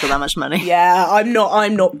how you've got that much money. Yeah, I'm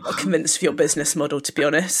not convinced of your business model, to be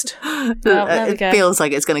honest. Well, there we It go. feels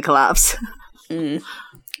like it's going to collapse.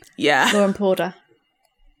 Yeah. Lauren Porter.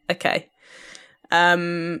 Okay.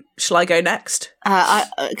 Shall I go next?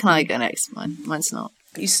 Can I go next? Mine's not.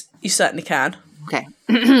 You certainly can. Okay.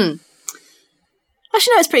 Actually,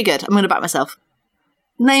 no, it's pretty good. I'm going to back myself.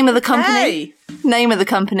 Name of the company. Hey! Name of the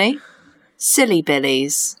company. Silly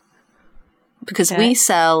Billies. Because we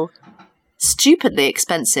sell stupidly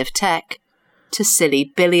expensive tech to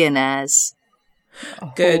silly billionaires.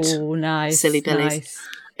 Good. Oh, nice. Silly Billies. Nice.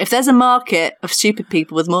 If there's a market of stupid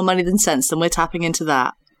people with more money than sense, then we're tapping into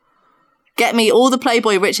that. Get me all the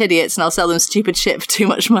Playboy rich idiots and I'll sell them stupid shit for too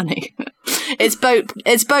much money. It's boat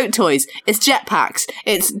toys. It's jetpacks.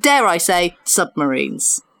 It's, dare I say,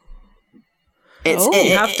 submarines. It's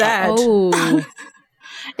Have dared. Oh,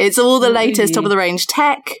 it's all the latest top of the range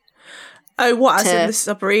tech. Oh, what? As in the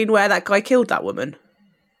submarine where that guy killed that woman?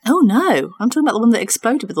 Oh no, I'm talking about the one that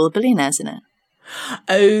exploded with all the billionaires in it.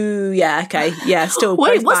 Oh, yeah, okay. Yeah, still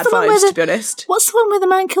Wait, both what's bad the one where vibes, to be honest. What's the one where the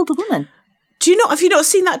man killed the woman? Have you not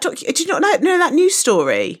seen that do you not know that news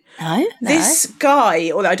story? No. This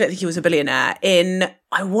guy, although I don't think he was a billionaire, in,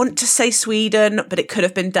 I want to say Sweden, but it could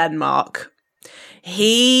have been Denmark.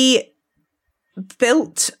 He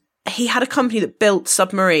had a company that built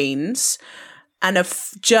submarines, and a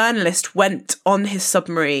journalist went on his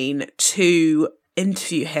submarine to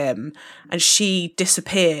interview him, and she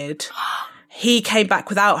disappeared. He came back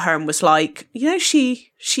without her and was like, you know,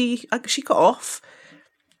 she got off.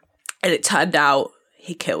 And it turned out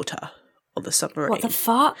he killed her on the submarine. what the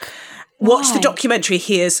fuck? Watch the Why? documentary.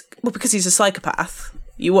 Because he's a psychopath.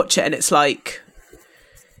 You watch it and it's like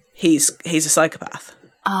he's a psychopath.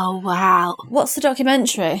 Oh wow, What's the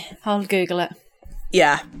documentary? I'll Google it.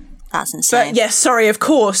 Yeah. that's insane. But yes, sorry, of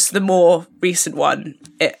course, the more recent one,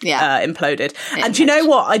 it imploded. And do you know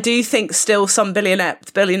what? I do think still some billionaires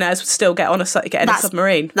would still get in a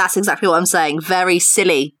submarine. That's exactly what I'm saying. Very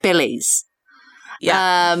silly billies.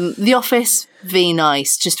 Yeah. The Office,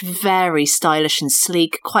 nice, just very stylish and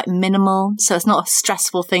sleek, quite minimal. So it's not a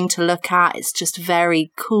stressful thing to look at. It's just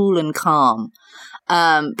very cool and calm.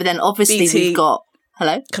 But then obviously BT, we've got...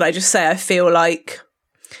 Hello? Can I just say, I feel like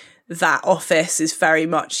that Office is very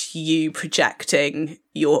much you projecting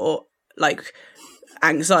your, like,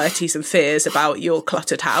 anxieties and fears about your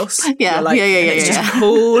cluttered house. Yeah, You're like, yeah. It's just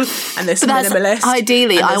cool and this minimalist.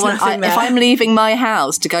 Ideally, and I there's want. nothing If there. I'm leaving my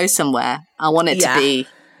house to go somewhere, I want it to be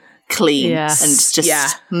clean Yes. and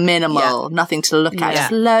just minimal, nothing to look at. Yeah.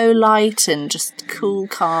 Just low light and just cool,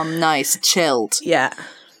 calm, nice, chilled. Yeah.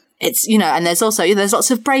 It's, and there's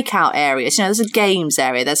lots of breakout areas. There's a games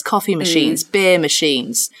area, there's coffee machines, beer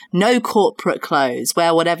machines, no corporate clothes,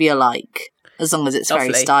 wear whatever you like, as long as it's very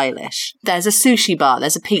Lovely. stylish. There's a sushi bar,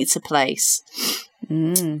 there's a pizza place.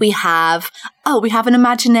 We have an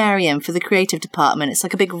Imaginarium for the creative department. It's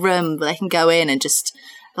like a big room where they can go in and just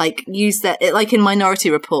like use like in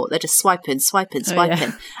Minority Report, they're just swiping.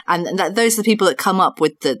 And those are the people that come up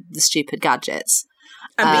with the stupid gadgets.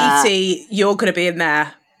 And BT, you're going to be in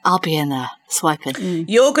there. I'll be in there swiping.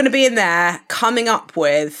 You're going to be in there coming up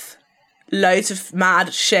with loads of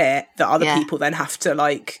mad shit that other people then have to,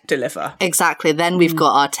 like, deliver. Exactly. Then we've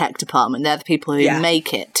got our tech department. They're the people who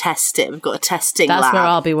make it, test it. We've got a testing lab. That's where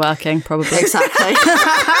I'll be working, probably. Exactly.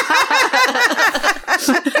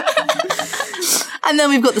 And then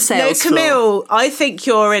we've got the sales floor. Camille, I think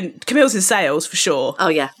Camille's in sales for sure. Oh,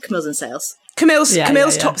 yeah. Camille's in sales.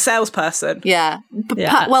 Camille's top salesperson. Yeah.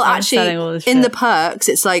 I'm Actually, selling all this in the shit. perks,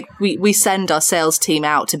 it's like we send our sales team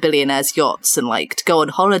out to billionaires' yachts and like to go on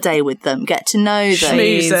holiday with them, get to know them,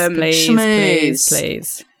 Schmooze them.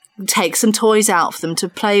 Please. take some toys out for them to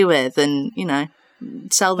play with and,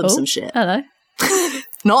 sell them some shit. Hello.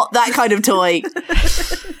 Not that kind of toy.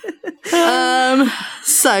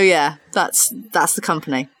 So yeah, that's the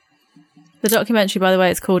company. The documentary, by the way,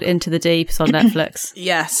 it's called Into the Deep. It's on Netflix.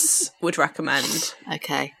 Yes, would recommend.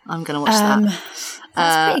 Okay, I'm going to watch that.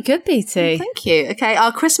 That's pretty good, BT. Thank you. Okay,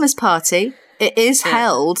 our Christmas party, it is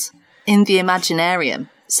held in the Imaginarium.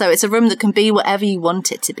 So it's a room that can be whatever you want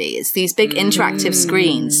it to be. It's these big interactive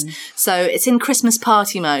screens. So it's in Christmas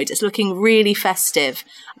party mode. It's looking really festive.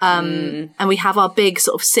 And we have our big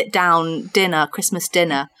sort of sit-down dinner, Christmas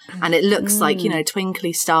dinner. And it looks like,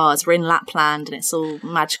 twinkly stars. We're in Lapland and it's all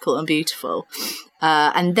magical and beautiful.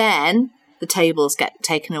 And then the tables get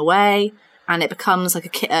taken away and it becomes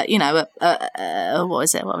like what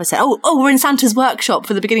is it? What was it? Oh, we're in Santa's workshop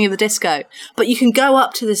for the beginning of the disco. But you can go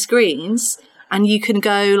up to the screens and you can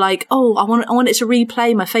go like, oh, I want it to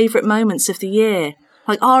replay my favourite moments of the year.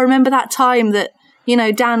 Like, oh, I remember that time that,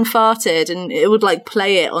 Dan farted, and it would like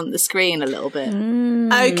play it on the screen a little bit.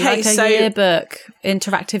 Okay, like so yearbook,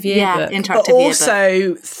 interactive yearbook. Yeah, interactive but yearbook.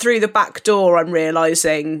 also through the back door, I'm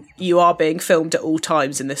realising you are being filmed at all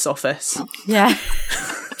times in this office. Yeah.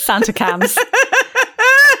 Santa cams.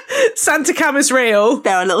 Santa cam is real.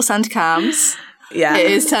 There are little Santa cams. Yeah. It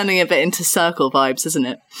is turning a bit into Circle vibes, isn't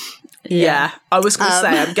it? Yeah. I was going to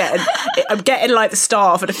say, I'm getting like the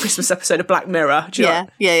start of a Christmas episode of Black Mirror. Do you know?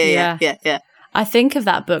 Yeah. I think of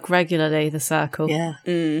that book regularly, The Circle. Yeah.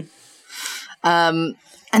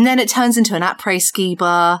 And then it turns into an après ski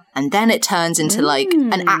bar, and then it turns into like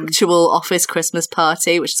an actual office Christmas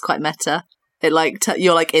party, which is quite meta. It like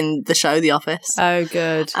you're like in the show The Office. Oh,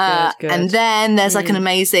 good. And then there's like an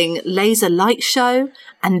amazing laser light show,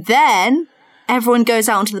 and then everyone goes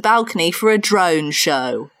out onto the balcony for a drone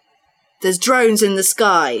show. There's drones in the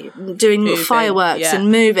sky doing Moving, fireworks and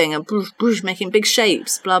moving and making big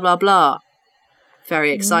shapes, blah, blah, blah.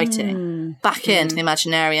 Very exciting. Back into the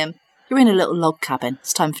Imaginarium. You're in a little log cabin.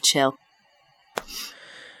 It's time for chill.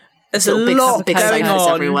 There's a lot going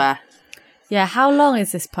on everywhere. Yeah, how long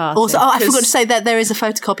is this party? Also, I forgot to say that there is a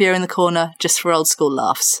photocopier in the corner just for old school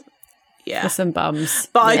laughs. Yeah. For some bums.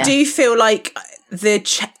 But I do feel like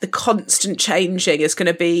the constant changing is going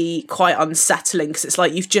to be quite unsettling, because it's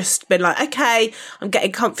like you've just been like, okay, I'm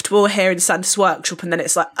getting comfortable here in Santa's workshop, and then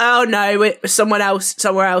it's like, oh no, it's somewhere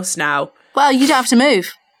else now. Well, you don't have to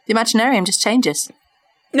move. The Imaginarium just changes.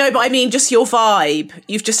 No, but I mean, just your vibe.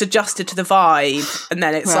 You've just adjusted to the vibe, and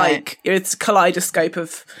then it's like it's a kaleidoscope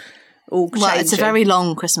of all changing. Well, it's a very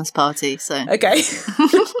long Christmas party, so okay.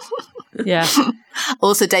 Yeah.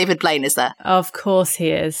 Also, David Blaine is there. Of course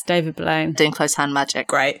he is. David Blaine. Doing close hand magic.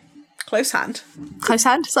 Great. Close hand. Close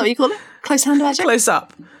hand? Is that what you call it? Close hand magic? Close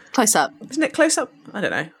up. Close up. Isn't it close up? I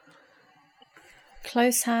don't know.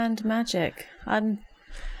 Close hand magic.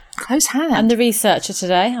 Close hand. I'm the researcher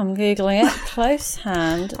today. I'm Googling it. Close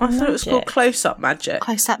hand I thought it was called close up magic.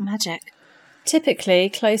 Close up magic. Typically,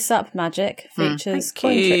 close-up magic features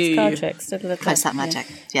coin tricks, card tricks. Close up magic.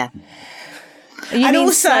 Yeah. And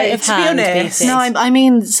also, to be honest, no, I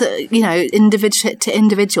mean, individual to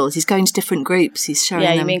individuals. He's going to different groups. He's showing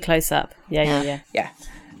them. you mean close-up. Yeah.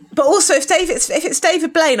 But also, if it's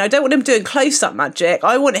David Blaine, I don't want him doing close-up magic.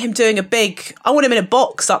 I want him doing I want him in a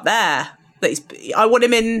box up there. I want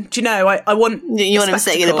him in. Do you know? I want. You want him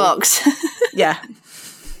sitting in a box. Yeah.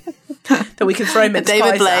 That we can throw him into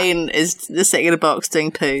David Blaine is sitting in a box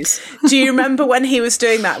doing poos. Do you remember when he was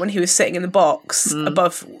doing that, when he was sitting in the box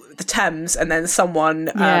above the Thames, and then someone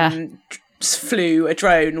flew a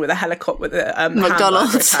drone with a helicopter with a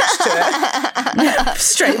McDonald's attached to it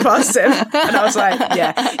straight past him, and I was like,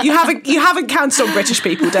 yeah, you haven't counted on British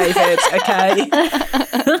people, David, okay?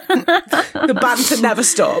 The banter never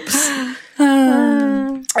stops.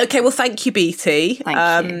 Okay, well, thank you, BT.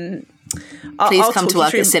 Thank you. Please come to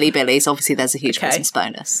work at Silly Billy's. Obviously, there's a huge Christmas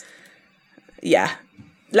bonus. Yeah.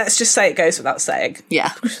 Let's just say it goes without saying. Yeah.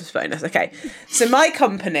 Christmas bonus. Okay. So my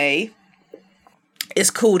company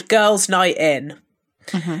is called Girls' Night In.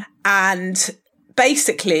 Mm-hmm. And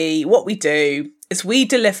basically what we do is we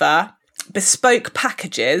deliver bespoke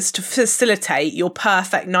packages to facilitate your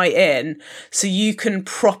perfect night in so you can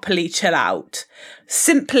properly chill out.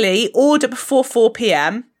 Simply order before 4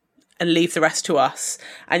 p.m. and leave the rest to us.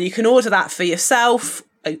 And you can order that for yourself,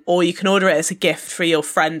 or you can order it as a gift for your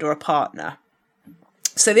friend or a partner.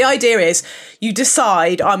 So the idea is you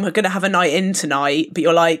decide, I'm going to have a night in tonight, but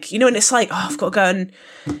you're like, and it's like, oh, I've got to go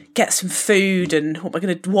and get some food and what am I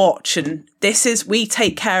going to watch? And we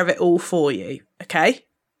take care of it all for you. Okay.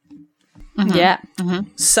 Mm-hmm. Yeah. Mm-hmm.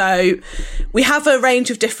 So we have a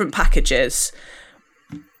range of different packages.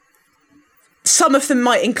 Some of them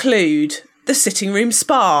might include the sitting room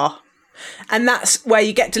spa. And that's where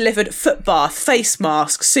you get delivered foot bath, face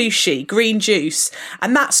mask, sushi, green juice.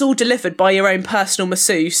 And that's all delivered by your own personal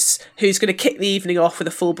masseuse, who's going to kick the evening off with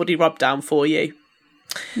a full body rub down for you.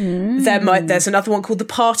 There's another one called the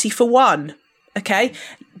Party for One. Okay.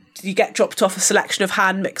 You get dropped off a selection of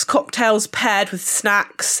hand mixed cocktails paired with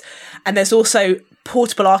snacks. And there's also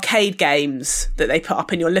portable arcade games that they put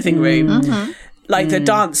up in your living room. Mm-hmm. Like the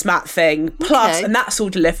dance mat thing, plus, and that's all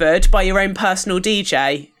delivered by your own personal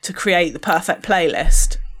DJ to create the perfect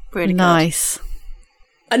playlist. Really nice. Good.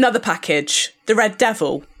 Another package, the Red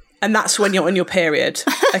Devil, and that's when you're on your period,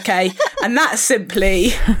 okay? And that's simply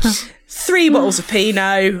 3 bottles of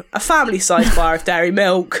Pinot, a family-sized bar of dairy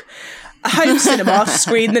milk, a home cinema to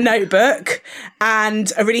screen The Notebook,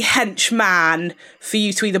 and a really hench man for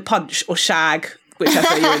you to either punch or shag,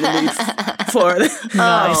 whichever you're in the mood for at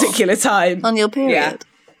that particular time. On your period. Yeah.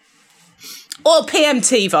 Or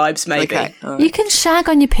PMT vibes, maybe. Okay, all right. You can shag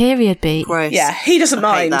on your period, Beat. Gross. Yeah, he doesn't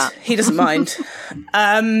mind. that. He doesn't mind.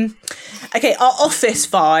 Okay, our office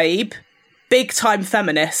vibe, big time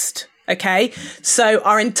feminist. Okay, so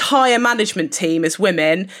our entire management team is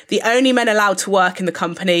women. The only men allowed to work in the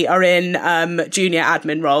company are in junior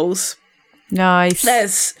admin roles. Nice.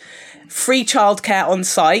 There's free childcare on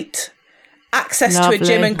site, access to a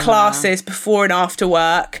gym and classes before and after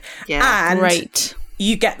work, and Great.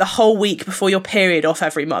 you get the whole week before your period off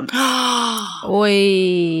every month.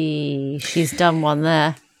 Oi, she's done one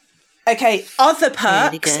there. Okay, other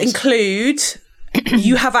perks good. include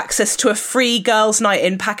you have access to a free girls' night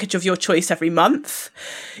in package of your choice every month.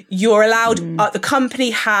 You're allowed, the company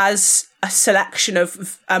has a selection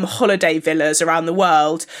of holiday villas around the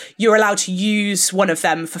world. You're allowed to use one of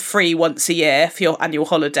them for free once a year for your annual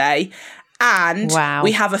holiday. And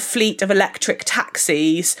we have a fleet of electric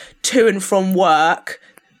taxis to and from work,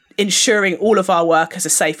 ensuring all of our workers a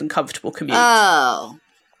safe and comfortable commute. Oh.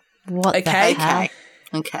 What the heck?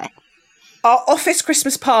 Okay. Our office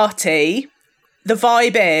Christmas party, the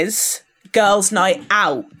vibe is girls' night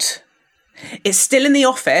out. It's still in the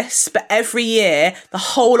office, but every year the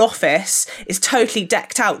whole office is totally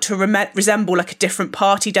decked out to resemble like a different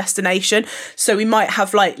party destination. So we might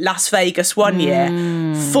have like Las Vegas one year,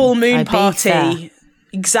 full moon party.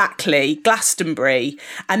 Exactly, Glastonbury,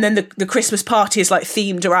 and then the Christmas party is like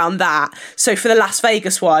themed around that. So for the Las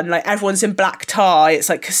Vegas one, like everyone's in black tie, it's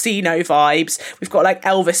like casino vibes. We've got like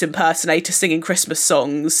Elvis impersonators singing Christmas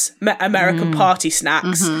songs, American party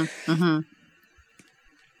snacks.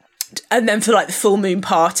 And then for like the full moon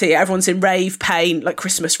party, everyone's in rave paint, like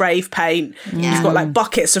Christmas rave paint. You've got like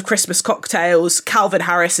buckets of Christmas cocktails. Calvin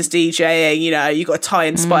Harris is DJing. You know, you've got a Thai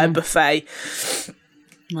inspired buffet.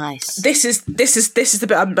 Nice. This is the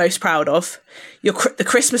bit I'm most proud of. The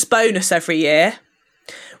Christmas bonus every year.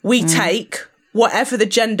 We take whatever the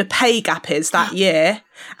gender pay gap is that year,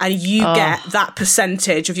 and you get that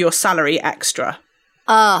percentage of your salary extra.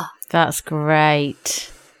 That's great.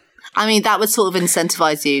 I mean, that would sort of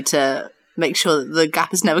incentivize you to make sure that the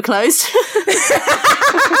gap is never closed.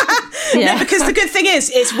 No, because the good thing is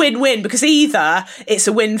it's win-win, because either it's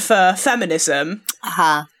a win for feminism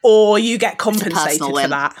or you get compensated for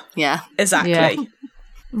that. Yeah. Exactly. Yeah.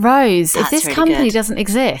 Rose, if That's this really company good. doesn't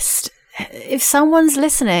exist, if someone's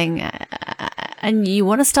listening and you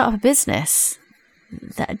want to start up a business,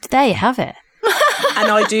 there you have it.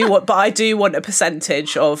 And I do want a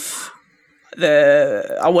percentage of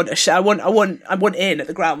I want in at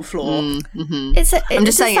the ground floor. I'm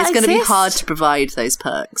just saying it's going to be hard to provide those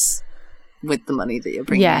perks with the money that you're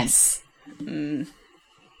bringing in. Yes. I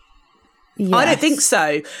don't think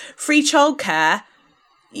so. Free childcare,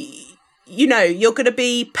 you know, you're going to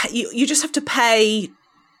be you just have to pay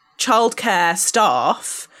childcare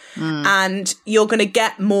staff, and you're going to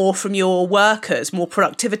get more from your workers, more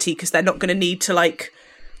productivity, because they're not going to need to, like,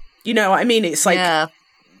 you know what I mean? It's like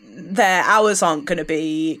their hours aren't going to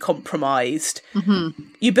be compromised.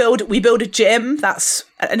 We build a gym, that's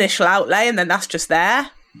an initial outlay, and then that's just there.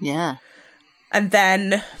 Yeah. And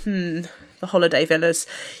then the holiday villas.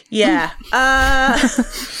 Yeah. Do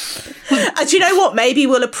you know what? Maybe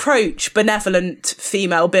we'll approach benevolent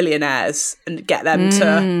female billionaires and get them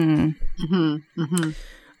to...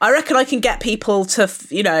 I reckon I can get people to,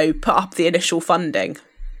 you know, put up the initial funding.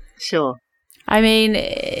 Sure. I mean,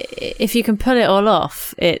 if you can pull it all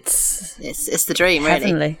off, it's the dream, really.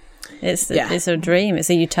 heavenly. It's a dream. It's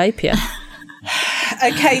a utopia.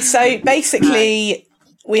 Okay, so basically...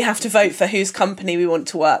 we have to vote for whose company we want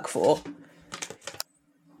to work for.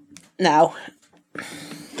 Now.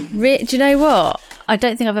 Do you know what? I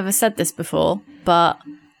don't think I've ever said this before, but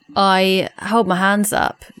I hold my hands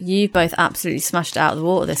up. You both absolutely smashed it out of the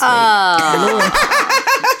water this week.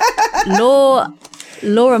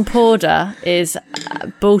 Law and Porter is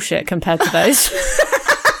bullshit compared to those.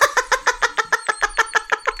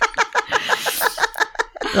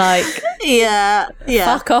 Like, yeah.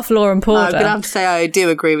 Fuck off, Law and Porter. I'm gonna have to say I do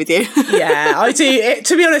agree with you. Yeah, I do.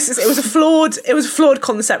 To be honest, it was a flawed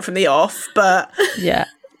concept from the off. But yeah.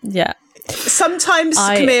 Sometimes,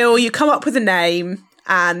 Camille, you come up with a name,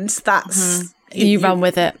 and that's you run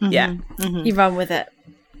with it. Yeah, you run with it.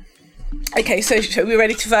 Okay, so are we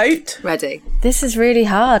ready to vote? Ready. This is really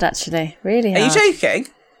hard, actually. Really hard. Are you joking?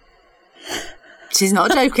 She's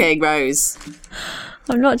not joking, Rose.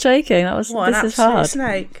 I'm not joking. This is hard.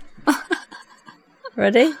 Snake.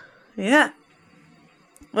 Ready? Yeah.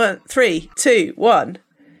 1, 3, 2, 1.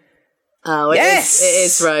 Oh, Yes! It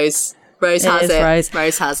is Rose. Rose has it.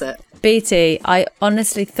 Rose has it. BT, I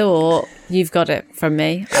honestly thought you've got it from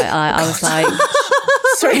me. I was like...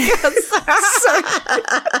 Sorry.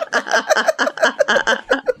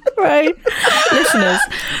 Right. Listeners,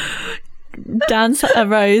 Dan,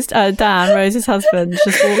 Rose's husband,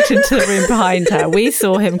 just walked into the room behind her. We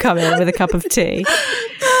saw him come in with a cup of tea.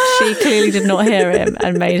 She clearly did not hear him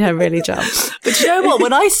and made her really jump. But you know what?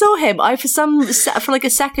 When I saw him, for like a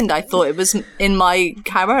second, I thought it was in my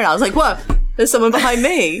camera, and I was like, "Whoa, there's someone behind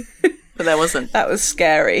me," but there wasn't. That was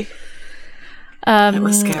scary. It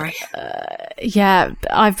was scary. Yeah,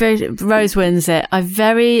 Rose wins it. I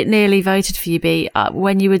very nearly voted for you, B.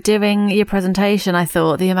 When you were doing your presentation, I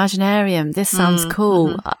thought the Imaginarium. This sounds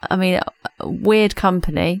cool. I mean, weird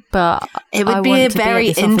company, but it would be a very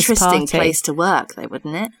interesting place to work, though,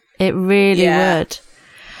 wouldn't it? It really would.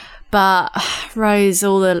 But Rose,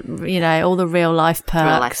 all the real life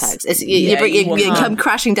perks. You come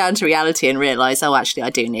crashing down to reality and realise, oh, actually,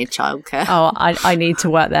 I do need childcare. Oh, I need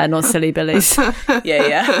to work there, not silly billies.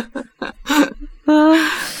 Yeah.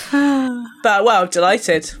 But, well,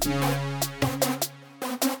 delighted.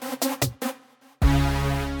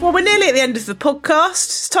 Well, we're nearly at the end of the podcast.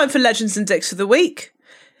 It's time for Legends and Dicks of the Week.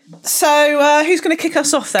 So, who's going to kick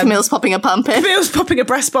us off then? Camille's popping a pump in. Camille's popping a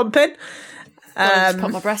breast pump in. I'll just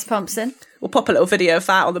pop my breast pumps in. We'll pop a little video of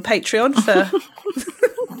that on the Patreon for...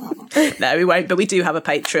 No, we won't, but we do have a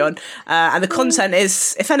Patreon. And the content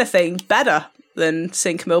is, if anything, better than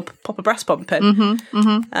seeing Camille pop a breast pump in.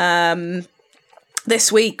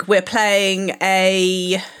 This week we're playing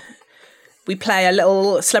a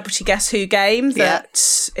little celebrity Guess Who game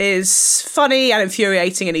that is funny and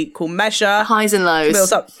infuriating in equal measure. Highs and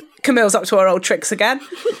lows. Camille's up to her old tricks again.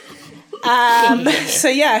 So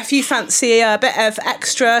yeah, if you fancy a bit of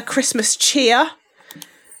extra Christmas cheer,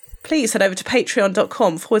 please head over to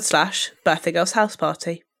patreon.com/Birthday Girls House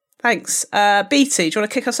Party. Thanks. BT, do you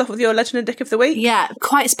want to kick us off with your Legend and Dick of the Week? Yeah,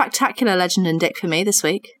 quite a spectacular Legend and Dick for me this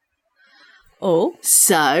week. Oh.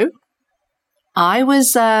 So, I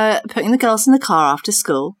was putting the girls in the car after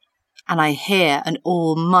school, and I hear an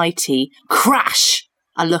almighty crash.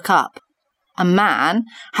 I look up. A man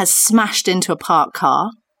has smashed into a parked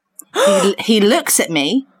car. He looks at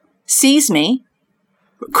me, sees me,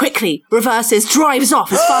 quickly reverses, drives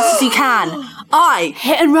off as fast as he can.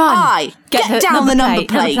 Hit and run. Get down the number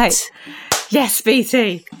plate. Yes,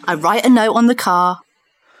 BT. I write a note on the car.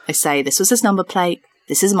 I say, this was his number plate.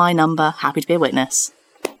 This is my number. Happy to be a witness.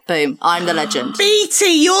 Boom. I'm the legend.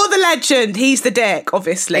 BT, you're the legend. He's the dick,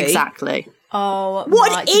 obviously. Exactly. Oh,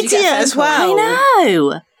 what an idiot as well. I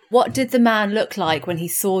know. What did the man look like when he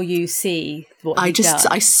saw you see what he'd done?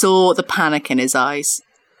 I saw the panic in his eyes.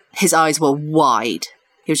 His eyes were wide.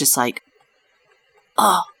 He was just like,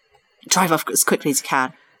 drive off as quickly as you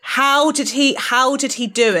can. How did he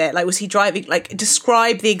do it? Like, was he driving? Like,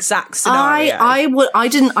 describe the exact scenario. I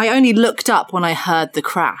only looked up when I heard the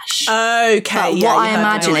crash. Okay. But what I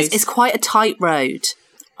imagine is it's quite a tight road.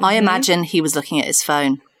 I imagine he was looking at his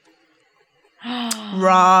phone.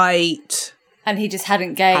 Right. And he just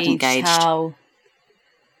hadn't gauged how...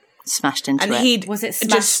 Smashed into it. Was it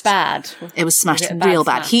smashed bad? It was smashed real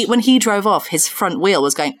bad. When he drove off, his front wheel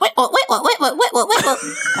was going, wait, what?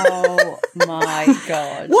 Oh my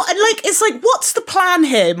God. What? Like, it's like, what's the plan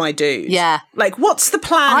here, my dude? Yeah. Like, what's the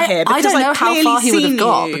plan here? Because I don't know how far he would have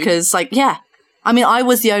got because, like, yeah. I mean, I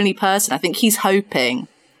was the only person. I think he's hoping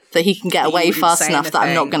that he can get away fast enough that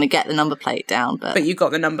I'm not going to get the number plate down. But you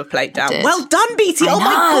got the number plate down. Well done, BT. Oh my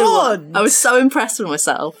God. I was so impressed with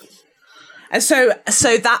myself. And so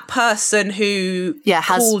that person who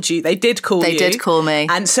called you, they did call you. They did call me.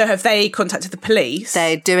 And so have they contacted the police?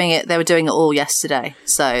 They're doing it. They were doing it all yesterday.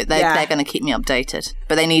 So they're going to keep me updated.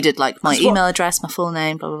 But they needed like my email address, my full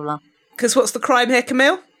name, blah, blah, blah. Because what's the crime here,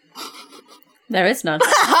 Camille? There is none.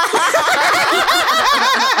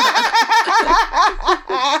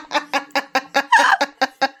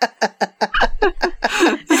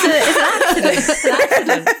 It's an accident. It's an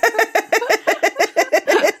accident.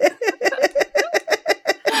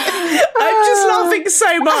 I'm just laughing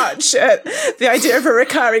so much at the idea of a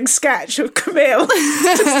recurring sketch of Camille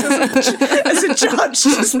just as a judge,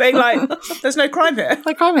 just being like, there's no crime here.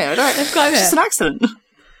 No crime here, right? There's crime here. It's just an accident.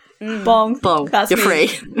 Bong. Bong. That's You're me.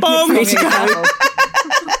 free. Bong. You're free to go.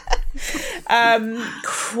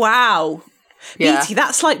 Wow. Yeah. BT,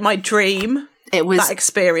 that's like my dream. It was that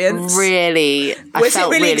experience. Really, I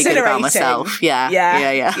felt really good about myself.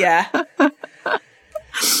 Yeah.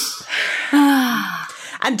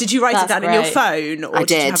 And did you write it down in your phone? Or I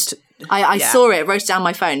did. You have to... I saw it, wrote it down on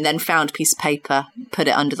my phone, then found a piece of paper, put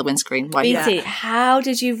it under the windscreen. BT, how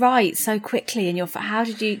did you write so quickly in your phone? How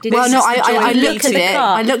did you... I looked at it.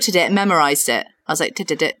 I looked at it, memorised it. I was like, and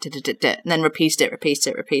then repeated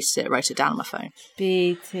it, wrote it down on my phone.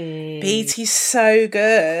 BT's so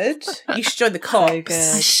good. You should join the cops. So good.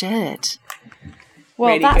 I should. Well,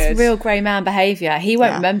 really that's good. Real grey man behaviour. He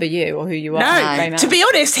won't remember you or who you are. No, to be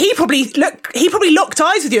honest, he probably locked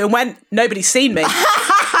eyes with you and went, "Nobody's seen me."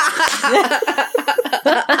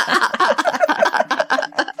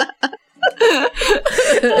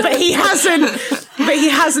 But he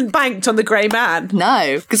hasn't banked on the grey man.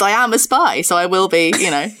 No, because I am a spy, so I will be,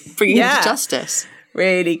 bringing him to justice.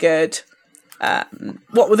 Really good.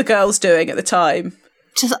 What were the girls doing at the time?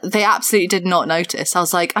 They absolutely did not notice. I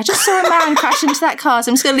was like, I just saw a man crash into that car,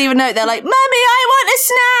 so I'm just going to leave a note. They're like, "Mummy, I want a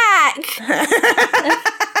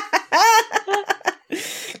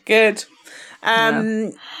snack." Good.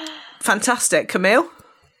 Fantastic. Camille?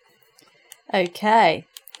 Okay.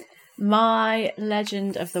 My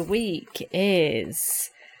legend of the week is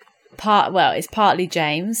it's partly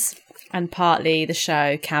James and partly the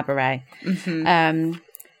show Cabaret. Mm-hmm.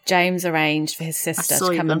 James arranged for his sister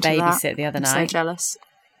to come and babysit the other night. I'm so jealous.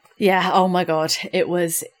 Yeah, oh my God, it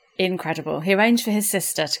was incredible. He arranged for his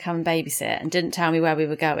sister to come and babysit and didn't tell me where we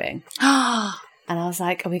were going. And I was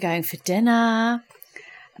like, are we going for dinner?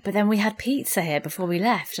 But then we had pizza here before we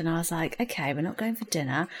left. And I was like, okay, we're not going for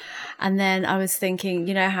dinner. And then I was thinking,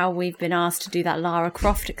 you know how we've been asked to do that Lara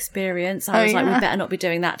Croft experience? I was like, we better not be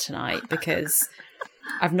doing that tonight because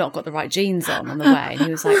I've not got the right jeans on the way. And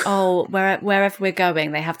he was like, oh, wherever we're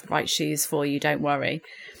going, they have the right shoes for you. Don't worry.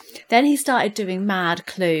 Then he started doing mad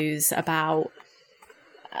clues about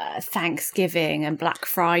Thanksgiving and Black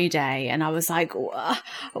Friday. And I was like,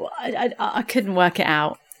 I couldn't work it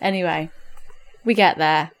out. Anyway, we get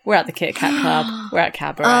there. We're at the Kit Kat Club. We're at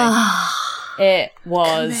Cabaret. It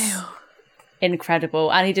was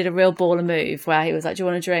incredible. And he did a real baller move where he was like, do you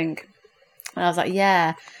want a drink? And I was like,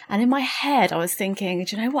 yeah. And in my head, I was thinking,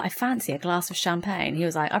 do you know what? I fancy a glass of champagne. He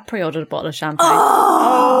was like, I pre-ordered a bottle of champagne.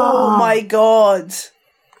 Oh my God.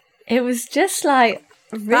 It was just like,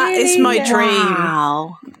 really? That is my dream.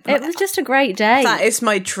 Wow. It was just a great day. That is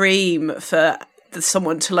my dream for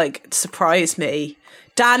someone to surprise me.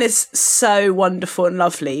 Dan is so wonderful and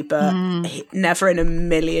lovely, but never in a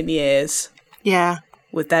million years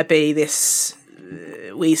would there be this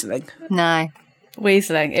weaseling. No.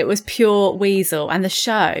 Weaseling. It was pure weasel. And the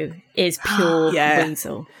show is pure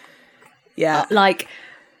weasel. Yeah.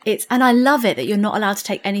 And I love it that you're not allowed to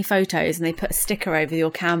take any photos and they put a sticker over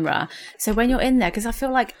your camera. So when you're in there, because I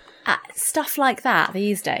feel like stuff like that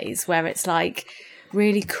these days where it's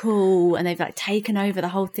really cool and they've taken over the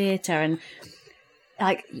whole theatre and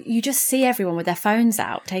you just see everyone with their phones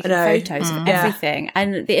out taking photos of everything.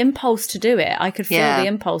 And the impulse to do it, I could feel the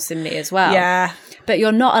impulse in me as well. Yeah. But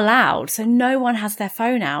you're not allowed. So no one has their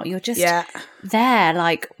phone out. You're just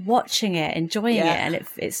there, watching it, enjoying it. And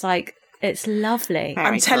it's it's lovely.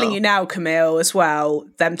 I'm telling you now, Camille, as well,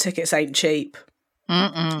 them tickets ain't cheap.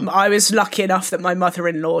 Mm-mm. I was lucky enough that my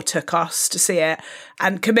mother-in-law took us to see it.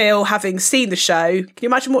 And Camille, having seen the show, can you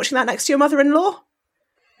imagine watching that next to your mother-in-law?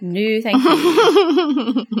 No, thank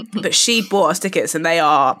you. But she bought us tickets and they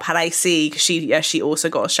are pricey because she also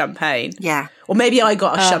got us champagne. Yeah. Or maybe I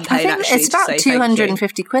got us champagne, I think it's about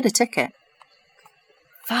 250 quid a ticket.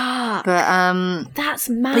 Fuck. But that's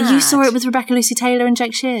mad. But you saw it with Rebecca Lucy Taylor and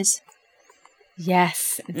Jake Shears.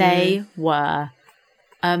 Yes, they were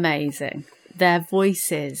amazing. Their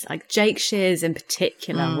voices, Jake Shears in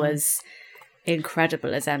particular, was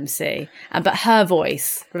incredible as MC. But her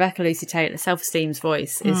voice, Rebecca Lucy Taylor, Self-Esteem's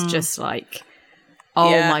voice, is just my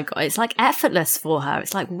God. It's effortless for her.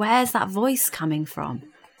 It's where's that voice coming from?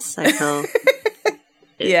 So cool.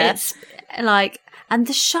 It's and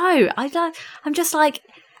the show, I'm just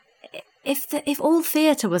if all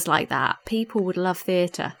theatre was like that, people would love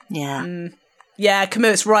theatre. Yeah. Yeah,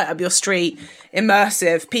 Camille, it's right up your street.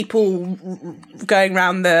 Immersive. People going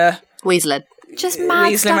around the... Weaseling. Just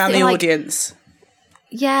mad stuff. Weaseling around the audience.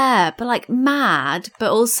 Yeah, but mad, but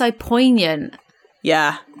also poignant.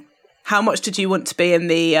 Yeah. How much did you want to be in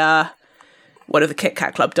the one of the Kit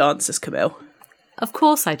Kat Club dances, Camille? Of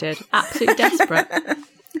course I did. Absolutely desperate.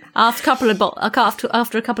 After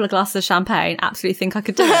a couple of glasses of champagne, absolutely think I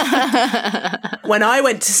could do it. When I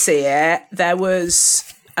went to see it, there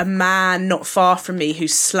was a man not far from me who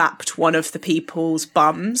slapped one of the people's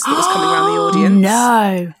bums that was coming around the audience.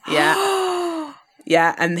 No. Yeah.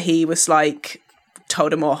 Yeah, and he was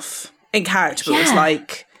told him off in character, but it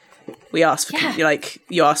was we asked for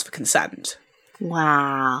you asked for consent.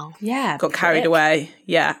 Wow. Yeah. Got carried away.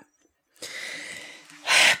 Yeah.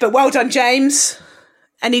 But well done, James.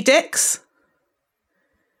 Any dicks?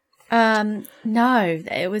 No,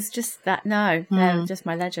 it was just that. No, they were just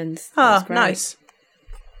my legends. Oh, nice.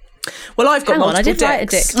 Well, I've got multiple I did dicks. write a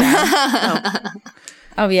dick down.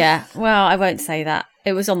 Oh, yeah. Well, I won't say that.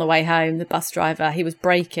 It was on the way home. The bus driver, he was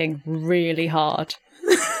braking really hard.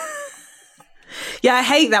 Yeah, I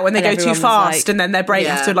hate that when they go too fast like, and then their brake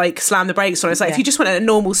have to like slam the brakes on. It's like if you just went at a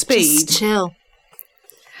normal speed, Just chill.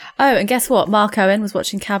 Oh, and guess what? Mark Owen was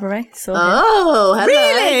watching Cabaret. Saw him. Oh, hello.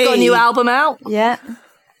 Really? Got a new album out. Yeah.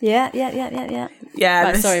 yeah.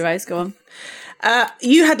 Right, sorry, Rose, go on.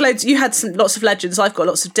 You had loads. You had lots of legends. I've got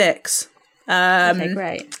lots of dicks. Okay,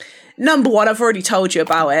 great. Number one, I've already told you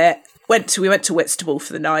about it. We went to Whitstable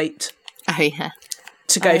for the night Oh, yeah.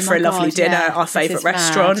 to go for a lovely dinner at our favourite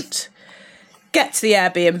restaurant. Get to the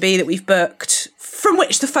Airbnb that we've booked, from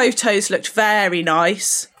which the photos looked very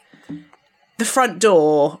nice. The front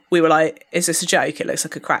door, we were like, is this a joke? It looks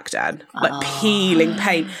like a crackdown. Like peeling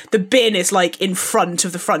paint. The bin is like in front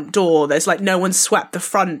of the front door. There's like no one swept the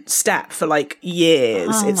front step for like years.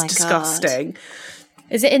 Oh It's my disgusting. God.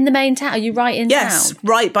 Is it in the main town? Are you right in Yes, town?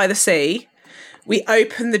 right by the sea. We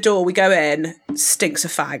open the door, we go in, stinks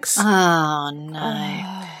of fags. Oh,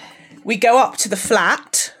 no. We go up to the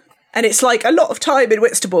flat, and it's like a lot of time in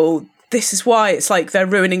Whitstable. This is why it's like they're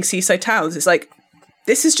ruining seaside towns. It's like,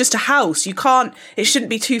 this is just a house. It shouldn't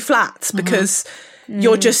be two flats because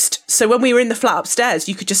you're just, so when we were in the flat upstairs,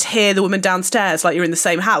 you could just hear the woman downstairs like you're in the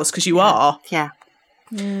same house because you are. Yeah.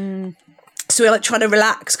 So we were like trying to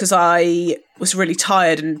relax because I was really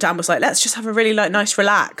tired, and Dan was like, let's just have a really like nice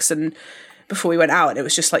relax. And before we went out, and it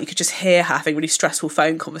was just like you could just hear her having really stressful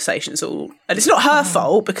phone conversations all, and it's not her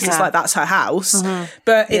fault because it's like that's her house,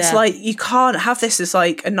 but it's like you can't have this as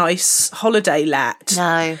like a nice holiday let.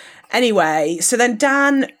 No. Anyway, so then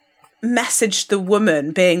Dan messaged the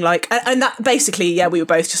woman being like, and that basically, we were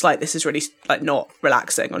both just like, this is really like not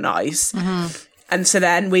relaxing or nice. And so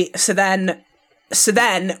then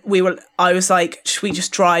I was like, should we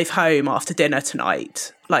just drive home after dinner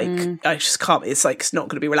tonight? Like, I just can't, it's like, it's not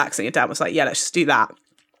going to be relaxing. And Dan was like, yeah, let's just do that.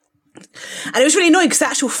 And it was really annoying because the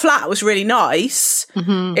actual flat was really nice.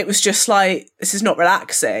 It was just like, this is not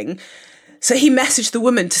relaxing. So he messaged the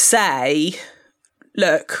woman to say,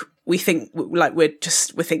 look, we think like we're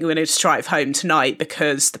going to just drive home tonight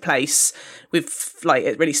because the place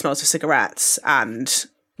it really smells of cigarettes and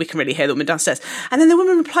we can really hear the woman downstairs. And then the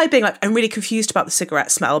woman replied being like, I'm really confused about the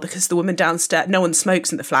cigarette smell because the woman downstairs, no one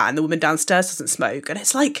smokes in the flat and the woman downstairs doesn't smoke. And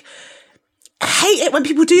it's like, I hate it when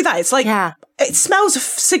people do that. It's like, it smells of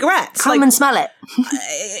cigarettes. Come and smell it.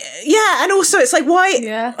 Yeah. And also it's like, why?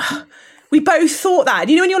 Yeah. We both thought that. And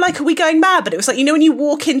you know when you're like, are we going mad? But it was like, you know when you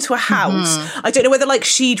walk into a house, I don't know whether like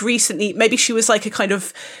she'd recently, maybe she was like a kind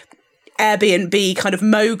of Airbnb kind of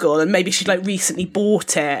mogul and maybe she'd like recently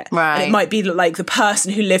bought it. Right. And it might be like the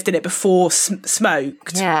person who lived in it before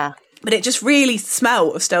smoked. Yeah. But it just really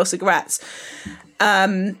smelled of stale cigarettes.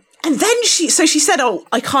 And then she said, oh,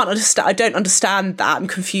 I don't understand that. I'm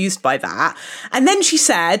confused by that. And then she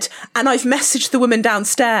said, and I've messaged the woman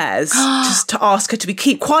downstairs just to ask her to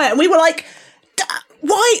keep quiet. And we were like,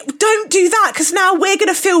 why? Don't do that. Because now we're going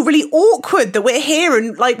to feel really awkward that we're here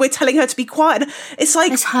and like we're telling her to be quiet. It's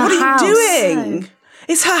like, what are you doing?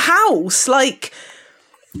 It's her house. Like,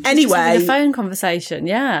 anyway. Just a phone conversation.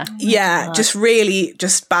 Yeah. Yeah. Just really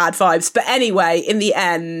just bad vibes. But anyway, in the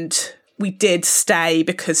end, we did stay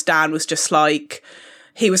because Dan was just like,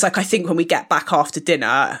 he was like, I think when we get back after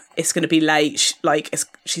dinner, it's going to be late.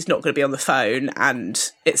 She's not going to be on the phone,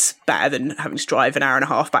 and it's better than having to drive an hour and a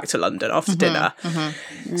half back to London after dinner.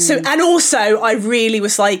 So, and also, I really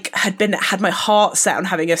was like, had my heart set on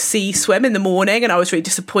having a sea swim in the morning, and I was really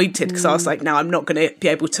disappointed because I was like, no, I'm not going to be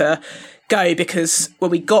able to go because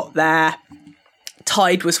when we got there,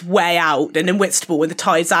 tide was way out, and in Whitstable when the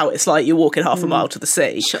tide's out it's like you're walking half a mile to the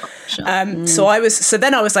sea. Sure. So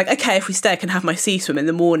then I was like, okay, if we stay I can have my sea swim in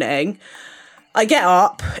the morning. I get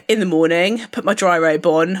up in the morning, put my dry robe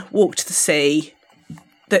on, walk to the sea.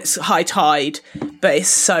 That's high tide, but it's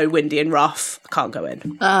so windy and rough, I can't go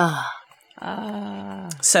in.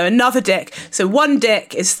 So another dick. So one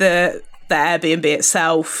dick is the Airbnb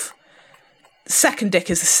itself. Second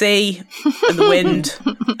dick is the sea and the wind.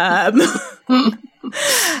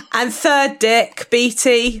 And third dick,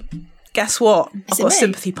 BT, guess what? I've got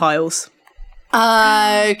sympathy piles.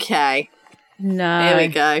 Okay. No. Here we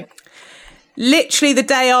go. Literally the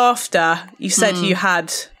day after you said you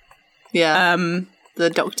had... Yeah.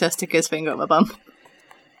 The doctor stick his finger up my bum.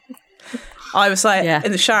 I was like,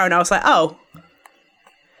 in the shower, and I was like, oh.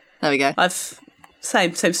 There we go.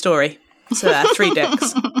 Same story. So 3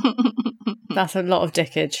 dicks. That's a lot of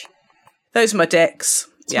dickage. Those are my dicks.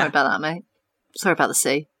 Sorry about that, mate. Sorry about the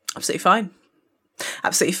sea. Absolutely fine.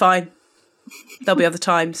 Absolutely fine. There'll be other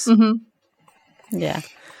times. Yeah.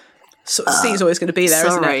 So, sea's always going to be there,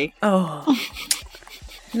 isn't it? Oh.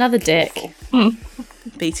 Another dick.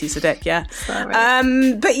 BT's a dick, yeah.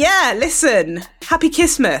 But yeah, listen. Happy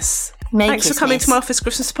Christmas. Thanks for coming to my office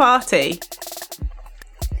Christmas party.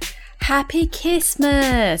 Happy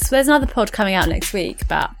Christmas. There's another pod coming out next week,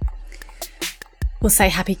 but we'll say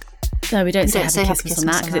happy. No, we don't say happy Christmas on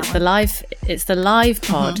that because it's the live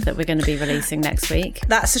pod that we're going to be releasing next week.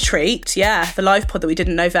 That's a treat, yeah. The live pod that we did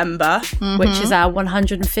in November, which is our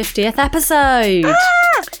 150th episode.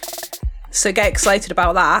 So get excited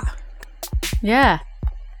about that. Yeah.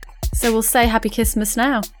 So we'll say happy Christmas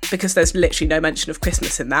now. Because there's literally no mention of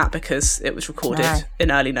Christmas in that because it was recorded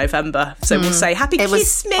in early November. So we'll say happy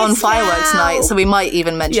Christmas was on fireworks night, so we might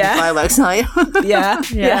even mention fireworks night.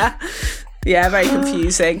 Yeah, very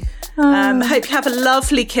confusing. Hope you have a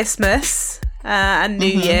lovely Christmas and New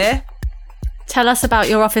Year. Tell us about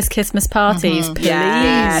your office Christmas parties, please.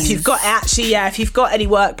 Yeah, if you've got any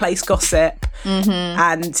workplace gossip,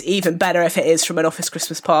 and even better if it is from an office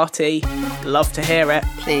Christmas party, love to hear it.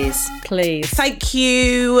 Please. Thank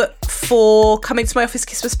you for coming to my office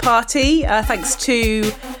Christmas party. Thanks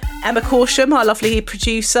to Emma Corsham, our lovely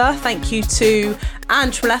producer. Thank you to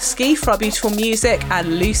Anne Trelewski for our beautiful music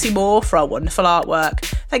and Lucy Moore for our wonderful artwork.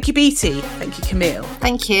 Thank you, BT. Thank you, Camille.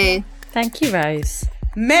 Thank you. Thank you, Rose.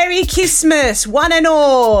 Merry Christmas, one and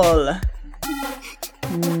all.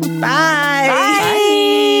 Bye.